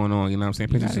 Know what's going on. You know what I'm saying?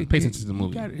 Pay attention to the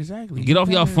movie. Exactly. Get off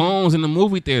your phones in the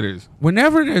movie theaters.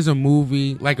 Whenever there's a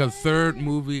movie, like a third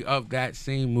movie of that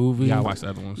same movie, You gotta watch the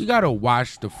other ones. you gotta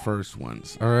watch the first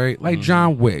ones. All right, like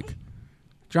John Wick.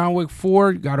 John Wick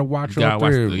 4, you gotta watch all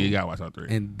three. You gotta watch all three.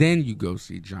 And then you go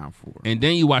see John 4. And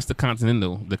then you watch the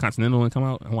Continental. The Continental one come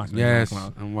out? I'm watching that. Yes,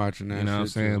 I'm watching that. You know what I'm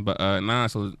saying? Too. But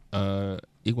so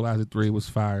Equalizer 3 was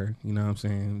fire. You know what I'm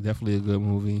saying? Definitely a good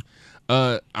movie.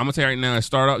 I'm gonna tell you right now, it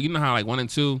started off, you know how like 1 and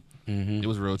 2, it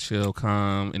was real chill,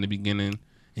 calm in the beginning.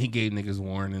 He gave niggas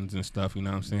warnings and stuff, you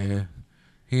know what I'm saying? Yeah.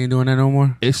 He ain't doing that no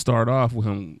more? It started off with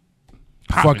him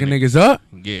fucking niggas up?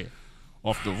 Yeah.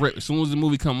 Off the rip. As soon as the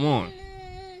movie come on.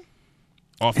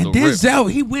 And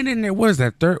Denzel, he went in there. What is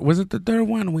that third? Was it the third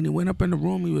one? When he went up in the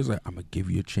room, he was like, "I'm gonna give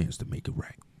you a chance to make it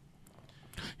right.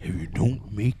 If you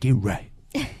don't make it right,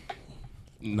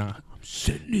 nah, I'm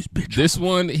setting this bitch." This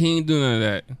one, he ain't doing none of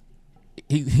that.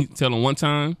 He tell him one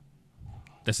time.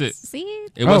 That's it. See?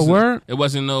 Word? It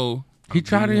wasn't no. He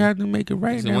tried to have to make it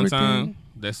right. And one time.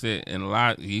 That's it. And a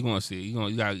lot. You gonna see it.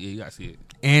 You gotta see it.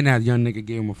 And that young nigga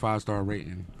gave him a 5-star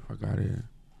rating. Fuck out of here.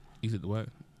 You said the what?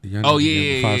 Yeah.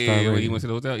 When you went to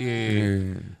the hotel?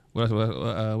 Yeah. What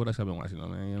else I've been watching though,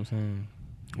 man? You know what I'm saying?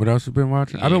 What else you been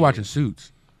watching? Yeah. I've been watching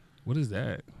Suits. What is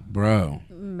that? Bro.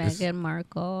 Meghan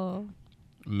Markle.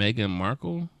 Meghan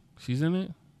Markle? She's in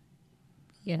it?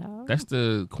 Yeah. That's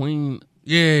the queen.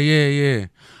 Yeah.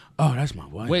 Oh, that's my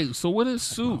wife. Wait, so what is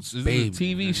Suits? Is baby, it a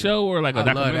TV show or like a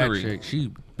documentary? I love that chick.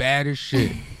 She bad as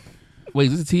shit. Wait,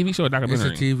 is this a TV show or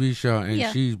documentary? It's a TV show,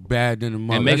 and she's bad than the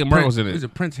mother. And Meghan Markle's in it. It's a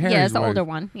Prince Harry's Yeah, it's the wife. older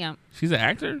one. Yeah. She's an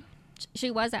actor?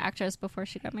 She was an actress before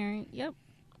she got married. Yep.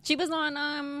 She was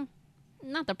on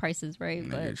not The Price is Right,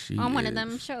 but on one of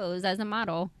them shows as a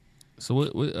model. So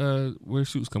where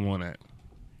Suits come on at?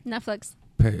 Netflix.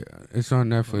 It's on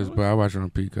Netflix, but I watch it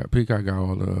on Peacock. Peacock got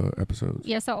all the episodes.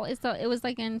 Yeah, so it was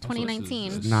like in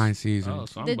 2019. It's 9 seasons. Oh,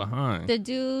 so I'm behind. The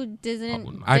dude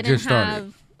didn't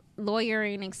have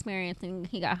lawyering experience, and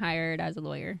he got hired as a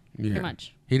lawyer. Pretty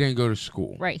much. He didn't go to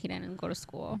school. Right, he didn't go to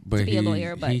school to be a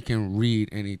lawyer. But he can read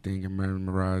anything and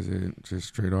memorize it just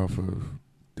straight off of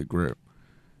the grip.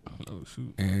 Oh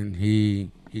shoot! And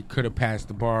he could have passed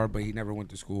the bar, but he never went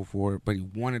to school for it. But he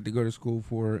wanted to go to school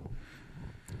for it.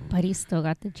 But he still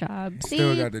got the job.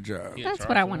 Still got the job. That's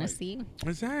what I want to see.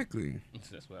 Exactly.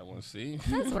 That's what I want to see.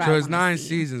 So it's 9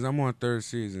 seasons. I'm on 3rd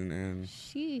season, and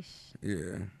sheesh.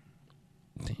 Yeah.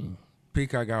 Damn.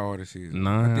 Peacock got all the seasons.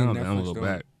 9. I'm gonna go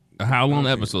back. How long the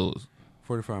episodes?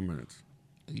 45 minutes.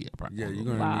 Yeah, probably. Yeah, you're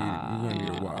gonna need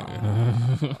a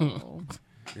while.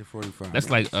 Yeah, 45. That's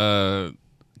minutes. Like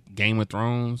Game of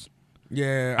Thrones.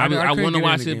 Yeah, I want to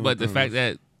watch it, but the fact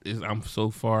that I'm so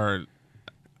far.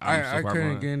 I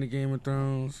couldn't get into Game of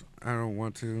Thrones. I don't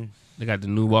want to. They got the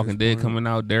new Walking Dead coming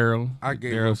out. Daryl. I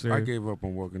gave up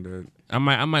on Walking Dead. I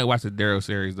might watch the Daryl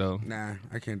series though. Nah,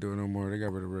 I can't do it no more. They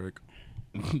got rid of Rick.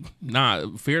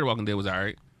 Nah, Fear the Walking Dead was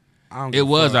alright. It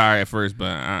was alright at first, but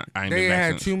I ain't they been back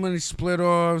had since. too many split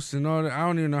offs and all that. I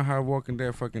don't even know how Walking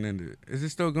Dead fucking ended. Is it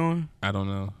still going? I don't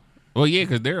know. Well, yeah,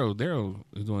 because Daryl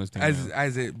is doing his thing.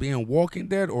 As it being Walking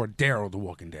Dead or Daryl the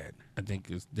Walking Dead? I think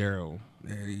it's Daryl.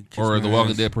 Yeah, or The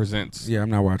Walking Dead Presents. Yeah, I'm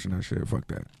not watching that shit. Fuck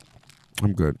that.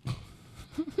 I'm good.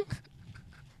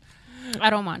 I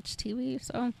don't watch TV,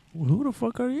 so. Well, who the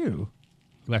fuck are you?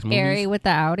 Harry with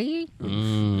the Audi.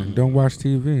 Don't watch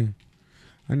TV.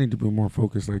 I need to be more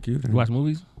focused like you. Then. You watch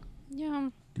movies? Yeah.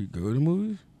 Do you go to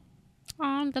movies?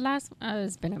 The last.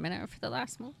 It's been a minute for the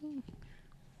last movie.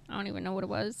 I don't even know what it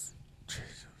was.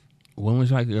 Jesus. When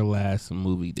was like your last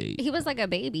movie date? He was like a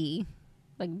baby.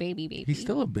 Like baby. He's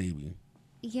still a baby.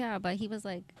 Yeah, but he was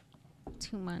like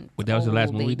 2 months. But that was your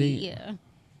last movie date? Yeah.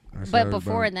 But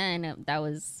before then, that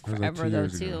was forever though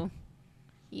too. Ago.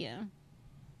 Yeah.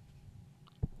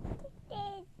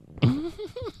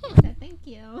 Thank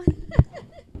you.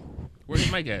 Where's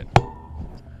the mic at?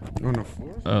 On the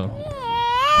floor?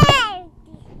 Oh.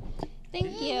 Thank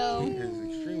He you.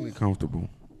 is extremely comfortable.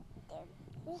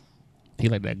 He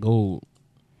like that gold.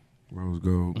 Rose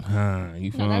gold.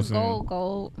 You feel what I'm saying?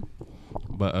 Gold.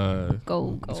 But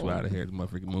gold. Let's out of here. The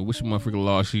motherfucking move. What's your motherfucking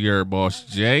lost year, boss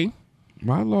Jay?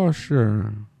 My lost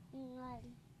share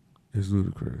is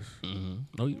ludicrous. Mm-hmm.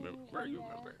 Oh, you remember?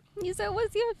 You said,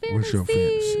 what's your fantasy? What's your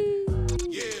fantasy?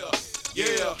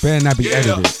 Yeah. Better not be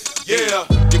edited. Yeah.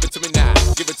 Give it to me now.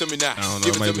 Give it to me now. I don't know.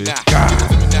 Give It might it to be. me now. God. Give it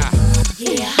to me now.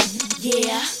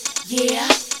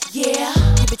 Yeah.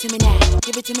 Give it to me now.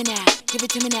 Give it to me now. Give it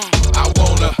to me now. I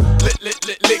wanna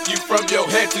lick you from your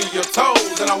head to your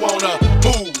toes, and I wanna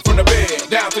move from the bed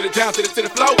down to the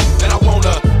floor, and I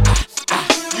wanna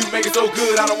you make it so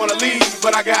good I don't wanna leave,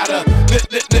 but I gotta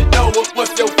know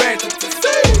what's your fantasy.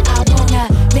 I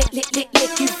wanna lick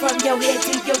you from your head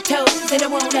to your toes, and I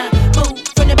wanna move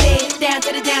from the bed down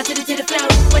to the floor,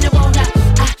 when I wanna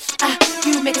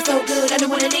you make it so good I don't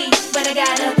wanna leave, but I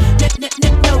gotta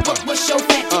know what's your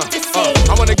fantasy.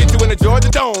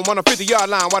 on a 50-yard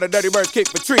line while the dirty birds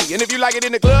kick for tree. And if you like it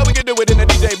in the club, we can do it in the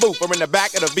DJ booth or in the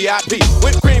back of the VIP.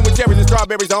 Whipped cream with cherries and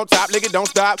strawberries on top. Lick it,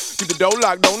 don't stop. Keep the door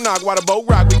locked, don't knock while the boat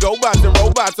rock. We go bots and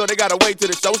robots, so they gotta wait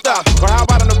till the show stops. Or how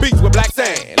about on the beach with black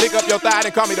sand? Lick up your thigh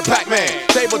and call me the Pac-Man.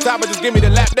 Tabletop, just give me the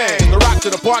lap dance. The rock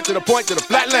to the park, to the point, to the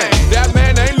flatland. That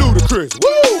man ain't ludicrous.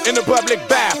 Woo! In the public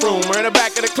bathroom or in the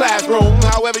back of the classroom.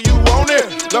 However you want it.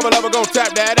 Lover gon'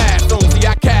 tap that ass soon. See,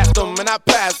 I cast them and I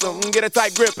pass them. Get a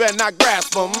tight grip and I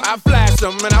grasp them. I flash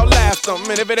them and I'll last them.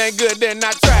 And if it ain't good, then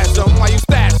I trash them. While you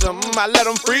stash them, I let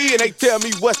them free. And they tell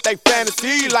me what's they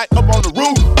fantasy. Like up on the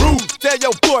roof. Tell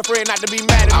your boyfriend not to be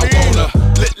mad at me. I wanna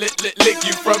lick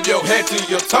you from your head to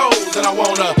your toes. And I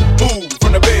wanna move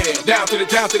from the bed down to the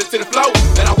floor.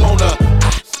 And I wanna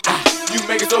you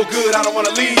make it so good, I don't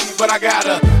wanna leave, but I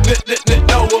gotta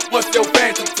know what's your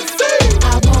fantasy.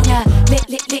 I wanna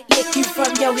lick you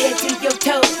from your head to your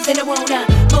toes, and I wanna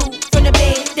move from the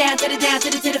bed down to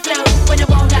the floor. When I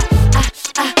wanna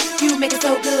you make it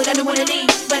so good, I don't wanna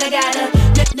leave, but I gotta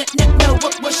know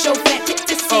what's your fantasy.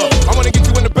 I wanna get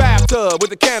you in the bathtub with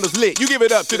the candles lit. You give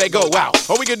it up till they go out.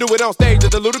 Or we can do it on stage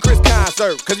at the Ludacris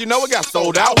concert. Cause you know it got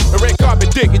sold out. The red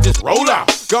carpet dick, it just roll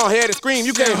out. Go ahead and scream,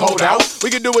 you can't hold out. We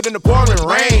can do it in the pouring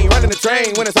rain. Running the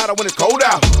train when it's hot or when it's cold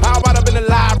out. How about up in the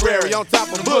library on top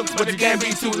of books, but you can't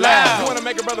be too loud. You wanna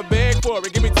make a brother beg for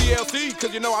it, give me TLC,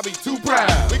 cause you know I be too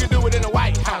proud. We can do it in the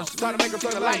White House, try to make them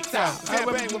turn the lights out.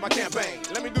 Campaign with my campaign,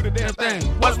 let me do the damn thing.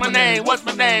 What's my name? What's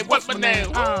my name? What's my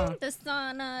name? The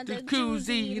sauna, the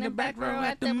jacuzzi, in the back row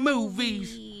at the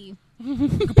movies. You You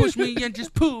can push me and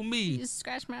just pull me. just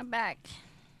scratch my back.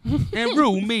 And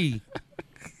rule me.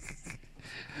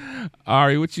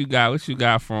 Ari, what you got? What you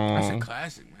got from? That's a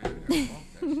classic, man.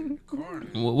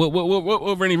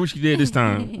 What Rennie Rucci did this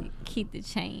time? Keep the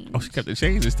change. Oh, she kept the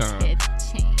change this time. Keep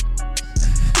the change.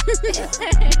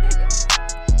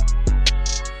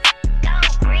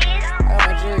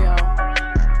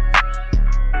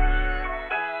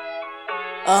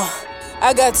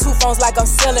 I got two phones like I'm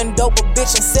selling dope, a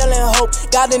bitch and selling hope.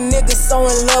 Got a nigga so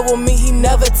in love with me, he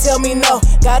never tell me no.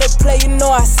 Gotta play, you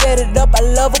know I set it up, I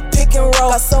love a pick and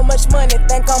roll. Got so much money,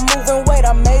 think I'm moving weight,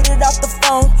 I made it off the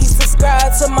phone. He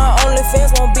subscribed to my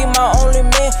OnlyFans, won't be my only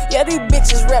man. Yeah, these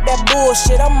bitches rap that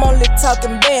bullshit, I'm only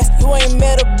talking bands. You ain't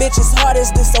met a bitch as hard as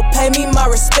this, so pay me my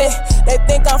respect. They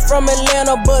think I'm from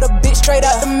Atlanta, but a bitch straight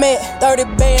out the Met.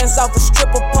 30 bands off a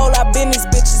stripper pole, I been these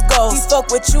bitches goals. He fuck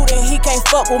with you, then he can't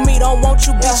fuck with me, don't want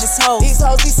you bitches hoes. These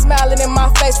hoes be smiling in my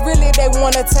face, really they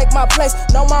wanna take my place.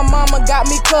 Know my mama got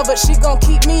me covered, she gon'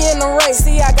 keep me in the race.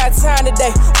 See, I got time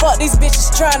today, fuck these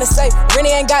bitches trying to say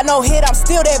Rennie ain't got no hit, I'm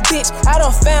still that bitch, I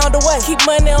done found a way. Keep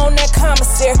money on that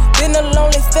commissary, been a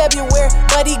lonely February,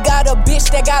 but he got a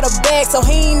bitch that got a bag, so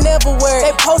he ain't never worried.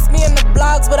 They post me in the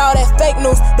blogs with all that fake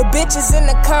news. The bitches in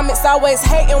the comments always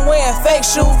hating, wearing fake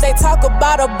shoes. They talk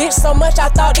about a bitch so much, I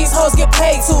thought these hoes get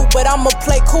paid too. But I'ma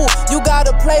play cool, you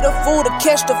gotta play the fool to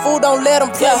catch the fool, don't let them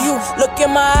play you. Look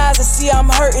in my eyes and see I'm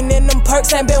hurting, and them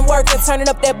perks ain't been working. Turning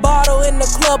up that bottle in the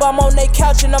club, I'm on they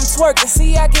couch and I'm twerking.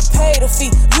 See, I get paid a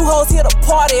fee, you hoes here to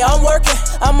party, I'm working.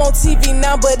 I'm on TV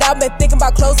now, but I've been thinking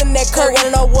about closing that curtain.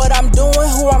 Wanna know what I'm doing,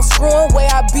 who I'm screwing, where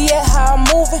I be at, how I'm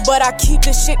moving. But I keep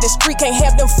this shit, the street can't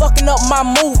have them fucking up my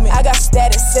movement. I got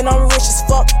status and I'm rich as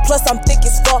fuck, plus I'm thick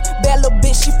as fuck. Bad little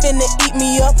bitch, she finna eat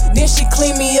me up, then she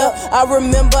clean me up. I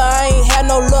remember I ain't had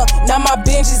no luck, now my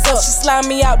bench is up. She slime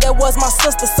me out, that was my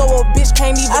sister, so a bitch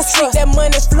can't even I trust. That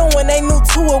money flowing, they new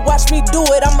to it, watch me do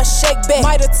it, I'ma shake back.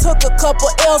 Might've took a couple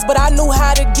L's, but I knew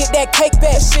how to get that cake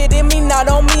back. Shit in me, not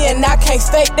on me, and I can't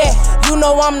fake that. You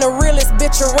know I'm the realest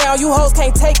bitch around, you hoes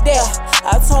can't take that.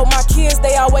 I told my kids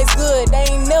they always good, they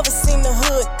ain't never seen the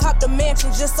hood. Cop the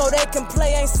mansion just so they can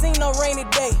play, ain't seen no rainy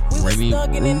day. We was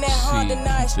thuggin' in that Honda,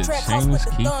 now it's track house with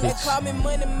the thumb. They call me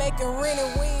money making rent,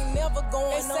 and we ain't never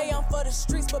going. They say I'm for the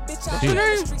streets, but bitch I ain't for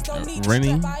the streets, don't need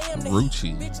Rennie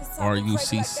Rucci,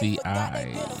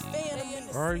 R-U-C-C-I.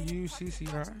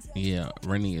 R-U-C-C-I? Yeah,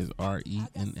 Rennie is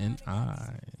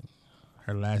R-E-N-N-I.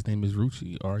 Her last name is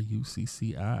Rucci,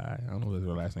 R-U-C-C-I. I don't know what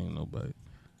her last name, but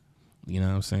you know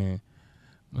what I'm saying?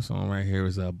 The song right here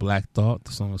is Black Thought.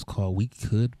 The song is called We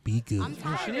Could Be Good. I'm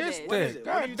tired of it.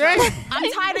 God dang. I'm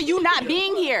tired of you not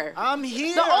being here. I'm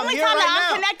here. The only time that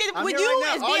I'm connected with you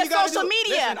right is all via you social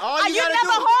media. Listen, You're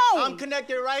never home. I'm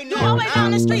connected right now. You're always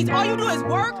on the streets. All you do is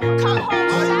work, come home,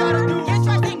 shower, get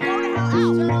dressed, and go the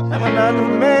hell out. I'm another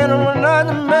man,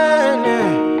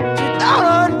 yeah. She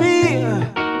thought I'd be,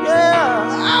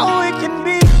 yeah, how it can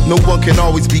be. No one can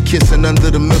always be kissing under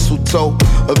the mistletoe.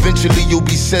 Eventually you'll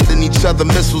be sending each other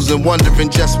missiles and wondering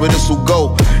just where this will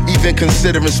go. Even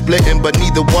considering splitting, but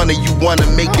neither one of you wanna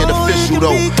make it official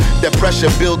though. That pressure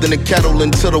building the kettle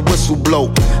until the whistle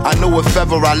blow. I know if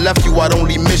ever I left you, I'd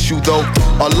only miss you though.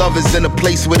 Our love is in a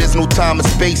place where there's no time and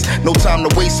space, no time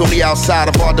to waste on the outside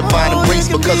of our divine embrace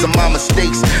because of my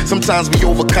mistakes. Sometimes we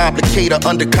overcomplicate or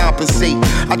undercompensate.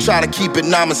 I try to keep it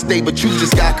namaste, but you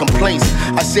just got complaints.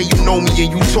 I say you know me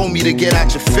and you told me to get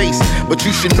out your face, but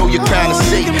you should know your crown is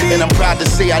safe. And I'm proud to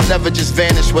say I never just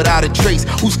vanished without a trace.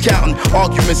 Who's counting?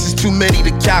 Arguments is too many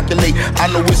to calculate. I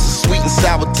know it's a sweet and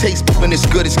sour taste, but when it's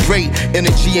good, it's great.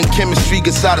 Energy and chemistry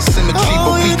gets out of symmetry,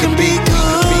 but we can be.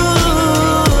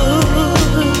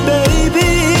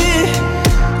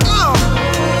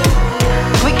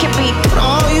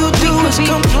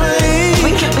 Complain.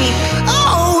 We can be.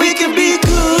 Oh, we can be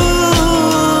good,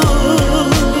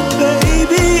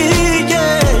 baby.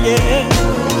 Yeah, yeah.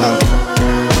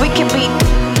 We can be.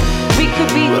 We could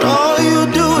be. But all you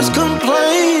do is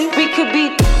complain. We could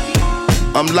be.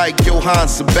 I'm like Johann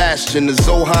Sebastian, the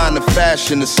Zohan of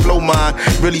fashion, the slow mind,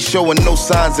 really showing no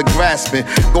signs of grasping.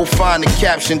 Go find a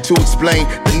caption to explain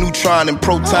the neutron and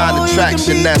proton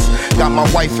attraction that's got my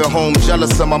wife at home,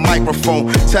 jealous of my microphone,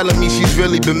 telling me she's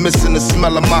really been missing the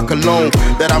smell of my cologne,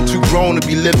 that I'm too grown to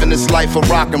be living this life of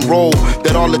rock and roll,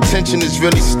 that all attention is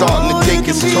really starting to take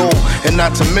its toll, and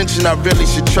not to mention I really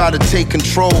should try to take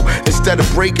control, instead of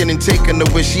breaking and taking her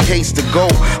where she hates to go.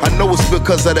 I know it's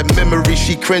because of that memory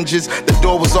she cringes, the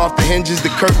door was off the hinges, the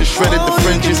curtain shredded the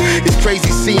fringes. It's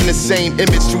crazy seeing the same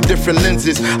image through different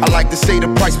lenses. I like to say the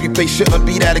price we pay shouldn't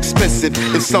be that expensive.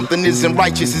 If something isn't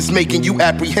righteous, it's making you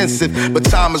apprehensive. But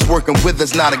time is working with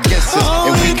us, not against us.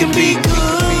 And we can be.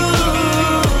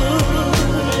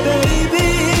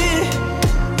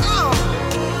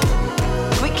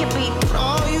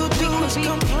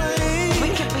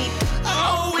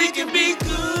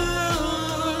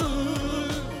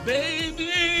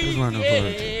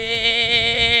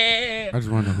 I just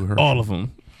want to know who heard all of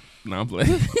them. No, I'm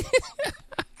playing.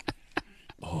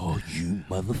 Oh, you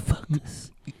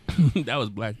motherfuckers. That was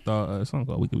Black Thought, a song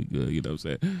called We Could Be Good, you know what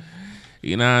I'm saying?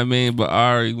 You know what I mean? But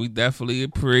Ari, we definitely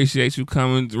appreciate you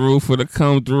coming through for the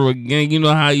come through again. You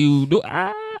know how you do. You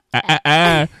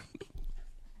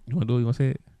want to do it? You want to say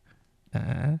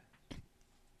it?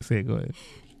 Say it, go ahead.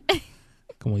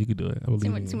 Come on, you can do it. I believe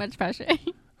in you. Too much pressure.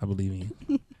 I believe in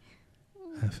you.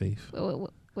 Have faith.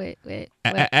 Wait.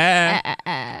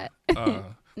 No.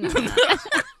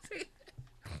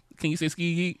 Can you say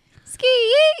ski yeet? Ski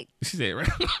yeet. She said it right.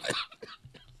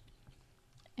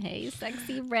 Hey,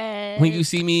 sexy red. When you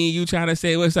see me, you try to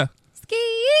say what's up? Ski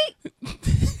yeet.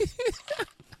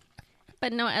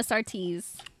 But no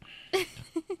SRTs.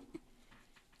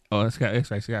 Oh, that's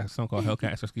right. She got a song called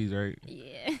Hellcat SRTs, right?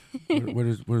 Yeah. What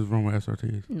is wrong with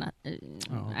SRTs? Not.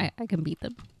 I can beat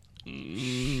them.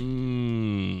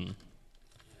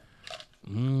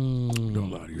 Don't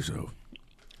lie to yourself.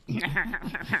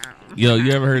 Yo,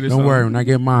 you ever heard this song? Don't worry, when I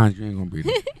get mine, you ain't gonna beat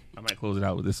it. I might close it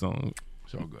out with this song.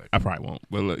 It's all good. I probably won't.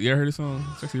 But look, you ever heard this song?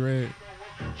 Sexy Red?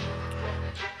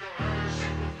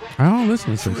 I don't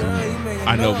listen to Sexy Red.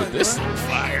 I know, but this song's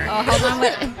fire. Oh, hold on.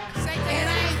 Wait.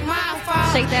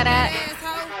 Shake that ass.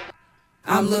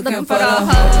 I'm looking for the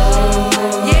hoe.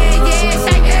 Yeah,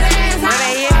 shake that ass. Where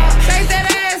they at? Shake that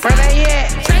ass. Where they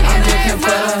at? I'm looking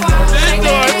for the hoe. They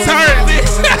gonna turn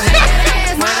this.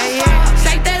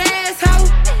 Shake that ass, hoe.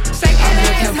 Shake that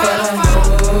ass,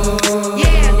 hoe.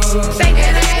 Yeah, shake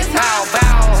that ass,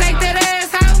 hoe. Shake that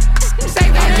ass, hoe. Shake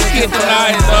that ass, Get the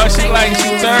line, dog. She like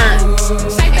she turned.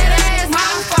 Shake that ass,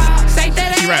 hoe. Shake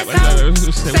that ass, She right.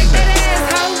 Shake that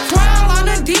ass, hoe. Twirl on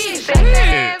the dick. Shake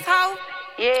that ass, hoe.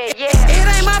 Yeah. It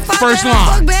ain't my fault. First line.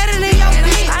 Fuck better than your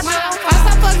bitch. I'm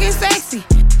so fucking sexy.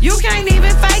 You can't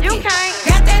even fake it.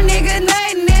 Got that nigga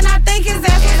nuttin' and I think it's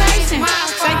affirmation.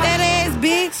 Shake that ass,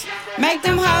 bitch. Make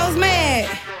them hoes mad.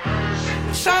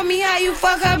 Show me how you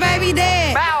fuck her baby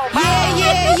dad.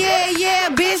 Yeah,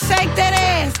 bitch, shake that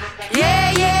ass.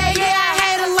 Yeah, I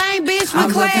hate a lame bitch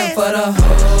with class. I'm looking for the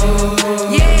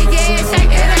hoe. Yeah, shake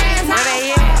that ass.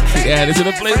 Add it to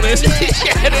the playlist.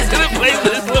 Add it to the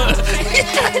playlist.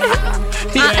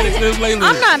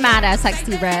 I'm not mad at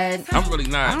Sexy Red. I'm really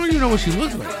not. I don't even know what she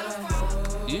looks like.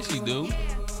 Yeah, she do.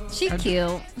 She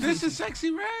cute. This is Sexy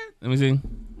Red? Let me see.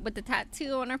 With the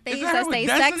tattoo on her face Is that that what says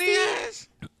Destiny sexy. is?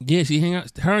 Yeah, she hang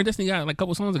out. Her and Destiny got like a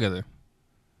couple songs together.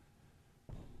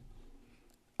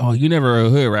 Oh, you never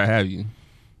heard Hood Rat, have you?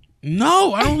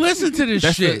 No, I don't listen to this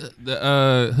That's shit.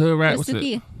 the Hood Rat. What's What's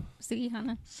it? Sugi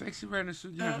Hana. Sexy Red and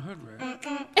Sugi and Hood Rat.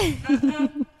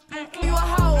 You a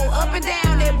hoe, up and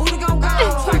down, that booty gon' go.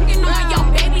 Twerking on your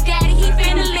baby daddy, he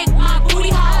finna lick my booty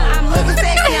hole. I'm looking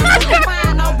sexy, I'm looking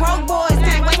fine. No broke boys,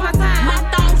 can't waste my time. My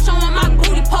thumb showing my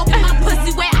booty, poking my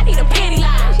pussy wet. I need a panty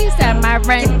line. She said my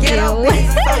rent Get up, due. bitch,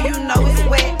 so you know it's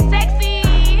wet. Sexy.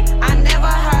 I never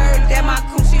heard that my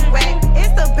coochie wet.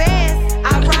 It's the best.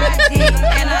 I ride dick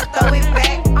and I throw it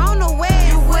back. On the way,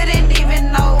 you wouldn't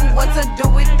even know what to do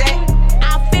with that.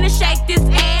 I'm finna shake this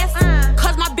ass,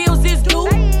 cause my bills is due.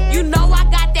 You know I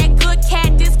got that good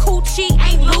cat, this coochie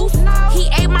ain't loose. He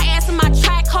ate my ass in my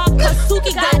track car, cause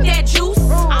Suki got that juice.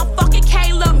 I'm fucking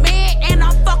Kayla man, and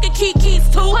I'm fucking Kiki's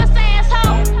too. What's the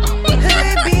asshole?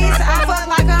 Hood bitch, I fuck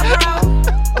like a pro.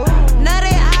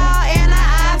 Nutty all in the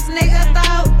eyes, nigga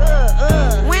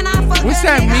throat. When I fuck What's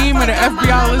that meme of the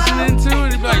FBI listening to?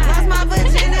 And it's like, lost my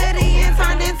virginity and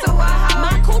turned into a hoe.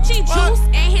 My coochie juice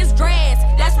and his dreads,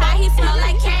 that's why he smell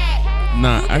like cat.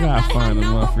 Nah, I gotta find the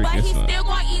motherfucking son.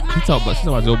 She talk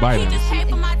about Joe Biden.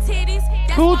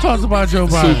 who talks about Joe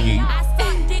Biden? I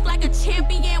suck dick like a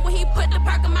champion when he put the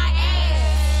perk in my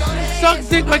ass. Suck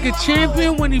dick like a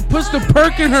champion when he puts the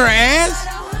perk in her ass?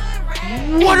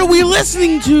 What are we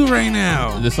listening to right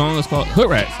now? The song is called Hood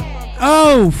Rats.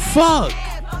 Oh, fuck.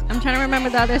 I'm trying to remember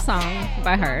the other song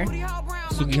by her.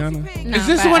 Sukihana? No, Is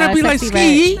this by, the one that be like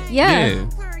Sexy Ski? Red. Yeah.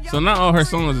 So not all her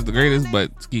songs is the greatest,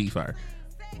 but Ski fire.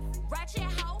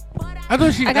 I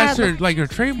thought she I that's got- her like her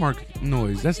trademark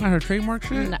noise. That's not her trademark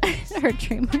shit. No, her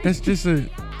trademark. That's just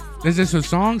a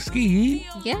song. Ski.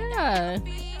 Yeah.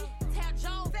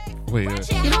 Wait,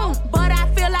 You don't. But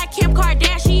I feel like Kim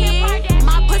Kardashian.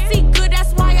 My pussy good,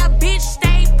 that's why a bitch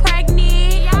stay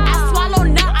pregnant. I swallow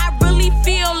nut, I really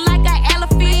feel like an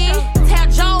elephant. Tell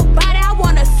Joe Biden I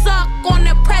wanna suck on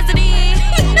the president.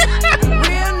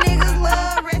 Real niggas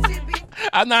love wretched bitch.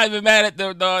 I'm not even mad at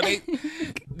them, dog.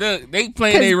 They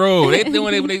playing their role. They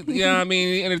doing it. You know what I mean?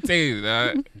 They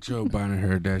entertaining. Joe Biden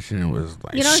heard that shit and was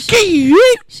like, You know, Ski.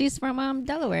 she's from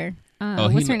Delaware. Oh,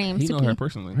 What's her name? He know Suki. her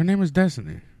personally. Her name is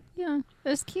Destiny. Yeah,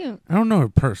 that's cute. I don't know her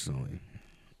personally.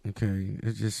 Okay,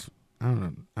 it's just I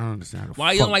don't understand. How the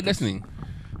Why you fuck don't like this- Destiny?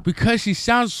 Because she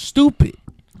sounds stupid.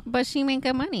 But she make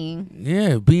good money.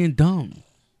 Yeah, being dumb.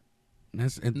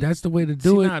 That's the way to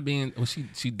do She it. not being. Well, she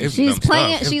If- She's dumb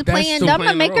playing. stuff. She's If that's playing the- dumb to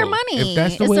playing make the her role. money. If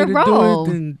that's the it's way a to role.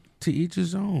 do it, then to each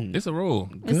his own. It's a role.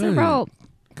 It's a Good. role.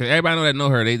 Cause everybody know that know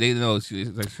her. They know she's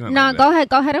like. She's not No, like go ahead.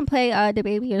 Go ahead and play the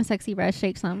baby and Sexy Red.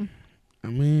 Shake some. I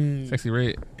mean, that. Sexy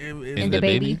Red. And the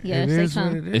baby. Yeah, it shake is what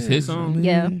some. it It's his is. song? I mean,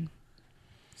 Yeah.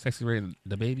 Sexy Red.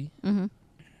 The baby. Mm-hmm.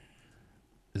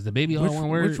 Is the baby all Which, one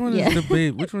word? which one Yeah. is the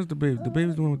baby? Which one's the baby? The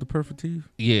baby's the one with the perfect teeth.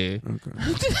 Yeah. Okay.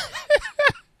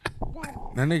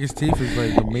 That nigga's teeth is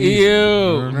like amazing.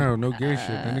 Ew. No gay shit.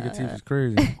 That nigga teeth is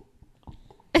crazy.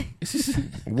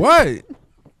 What?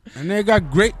 That nigga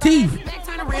got great teeth. Back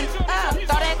turn the rim up, throw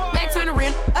that back turn the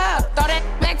rim up, throw that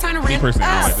back turn the Me rim personally,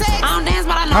 I don't like this song. I don't dance,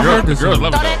 but I know. I heard this Girls song.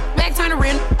 love it Throw though. that back turn the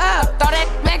rim up, throw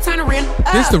that back turn the rim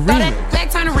up. This the throw that remix.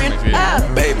 back turn the rim Yeah.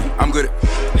 up. Baby, I'm good at.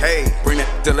 Hey, bring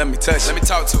that to let me touch. Let me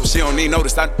talk to her. She don't need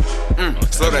notice. Slow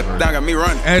that down, got me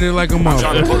running. Add it like a Trying to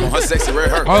mother. pull on her sexy red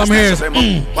hair. All I'm hearing is, She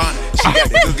got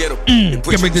the good get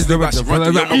her. Give me this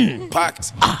direction.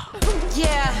 Pockets.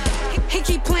 Yeah, he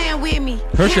keep playing with me.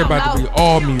 Her He shit don't about to be know.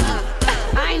 all music.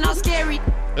 I ain't no scary.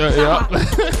 Yeah. You know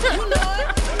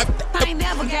it. I ain't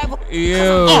never gave a.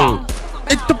 Ew.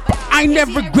 I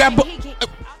never grab a.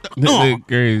 They're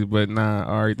crazy, but nah.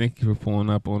 Ari, thank you for pulling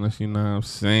up on us. You know what I'm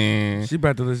saying? She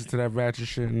about to listen to that ratchet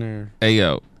shit in there. Hey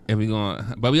yo, and we going,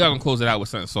 but we are gonna close it out with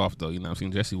something soft though. You know what I'm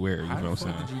saying? Jesse Ware. You know How what I'm the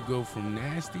fuck saying? did you go from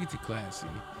nasty to classy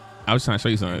I was trying to show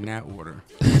you in something. that order?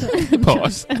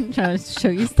 Pause. I'm trying to show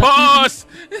you something. Pause.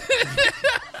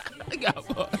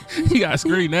 You got to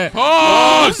screen that.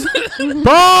 Pause.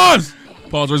 Pause.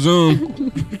 Pause.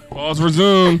 Resume. Pause.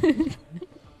 Resume.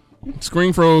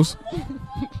 Screen froze.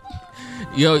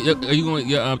 Yo, are you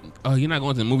going? Oh, you're not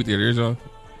going to the movie theater, is y'all?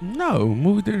 No,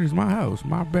 movie theater is my house,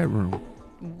 my bedroom.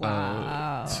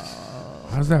 Wow.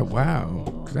 How's that? Wow,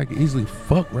 because I could easily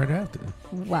fuck right after.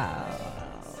 Wow.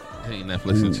 Hey,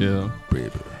 Netflix and chill. Baby,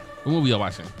 What movie y'all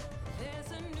watching?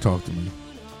 talk to me.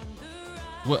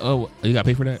 What? Oh, you got to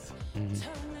pay for that?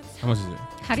 How much is it?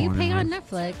 How do you pay on $20.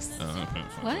 Netflix? Okay.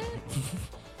 What?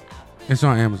 It's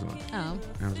on Amazon. Oh.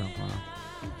 Amazon Prime.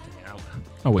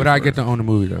 I'll wait But I for get it. to own the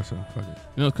movie though, so fuck it.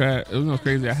 You know what's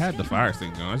crazy? I had the Fire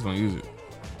Stick, John. I just don't use it.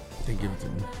 They give it to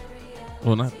me.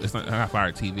 Well, it's not. I got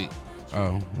Fire TV. Oh, I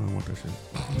don't want that shit.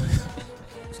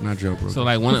 It's not jailbroken. So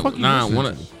like What the fuck you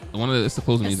listening to? one of the it's the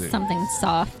closing It's music. something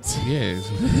soft. Yeah,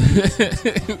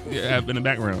 yeah, in the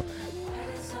background.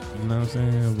 You know what I'm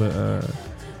saying? But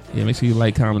yeah, make sure you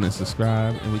like, comment, and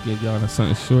subscribe. And we give y'all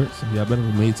something short, so y'all better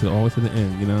made it all the way to the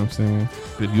end. You know what I'm saying?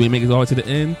 If you ain't make it all the way to the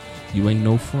end, You ain't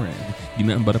no friend. You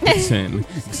nothing but a pretend.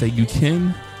 You say you can,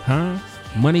 huh?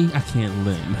 Money I can't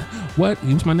lend. What?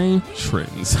 Use my name?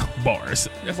 Trends. Bars.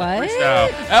 That's what? A freestyle.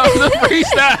 That was a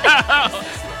freestyle.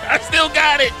 I still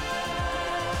got it.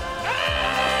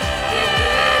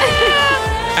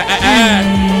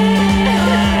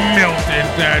 Melted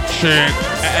that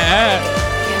shit.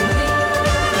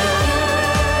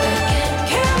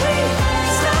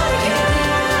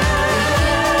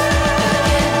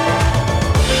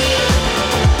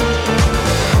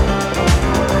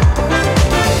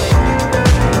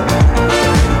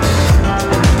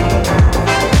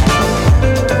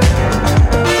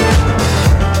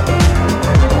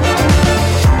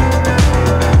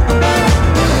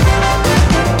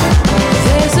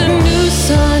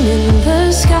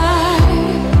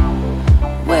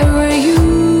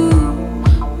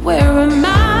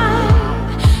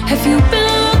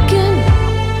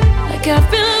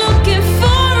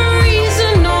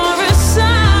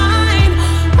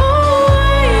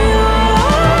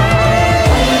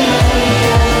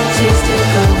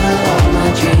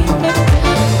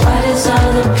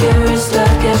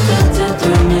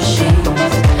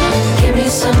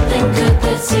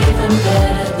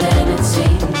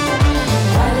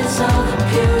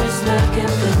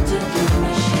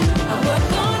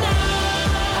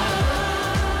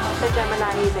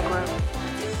 Gemini Music Room.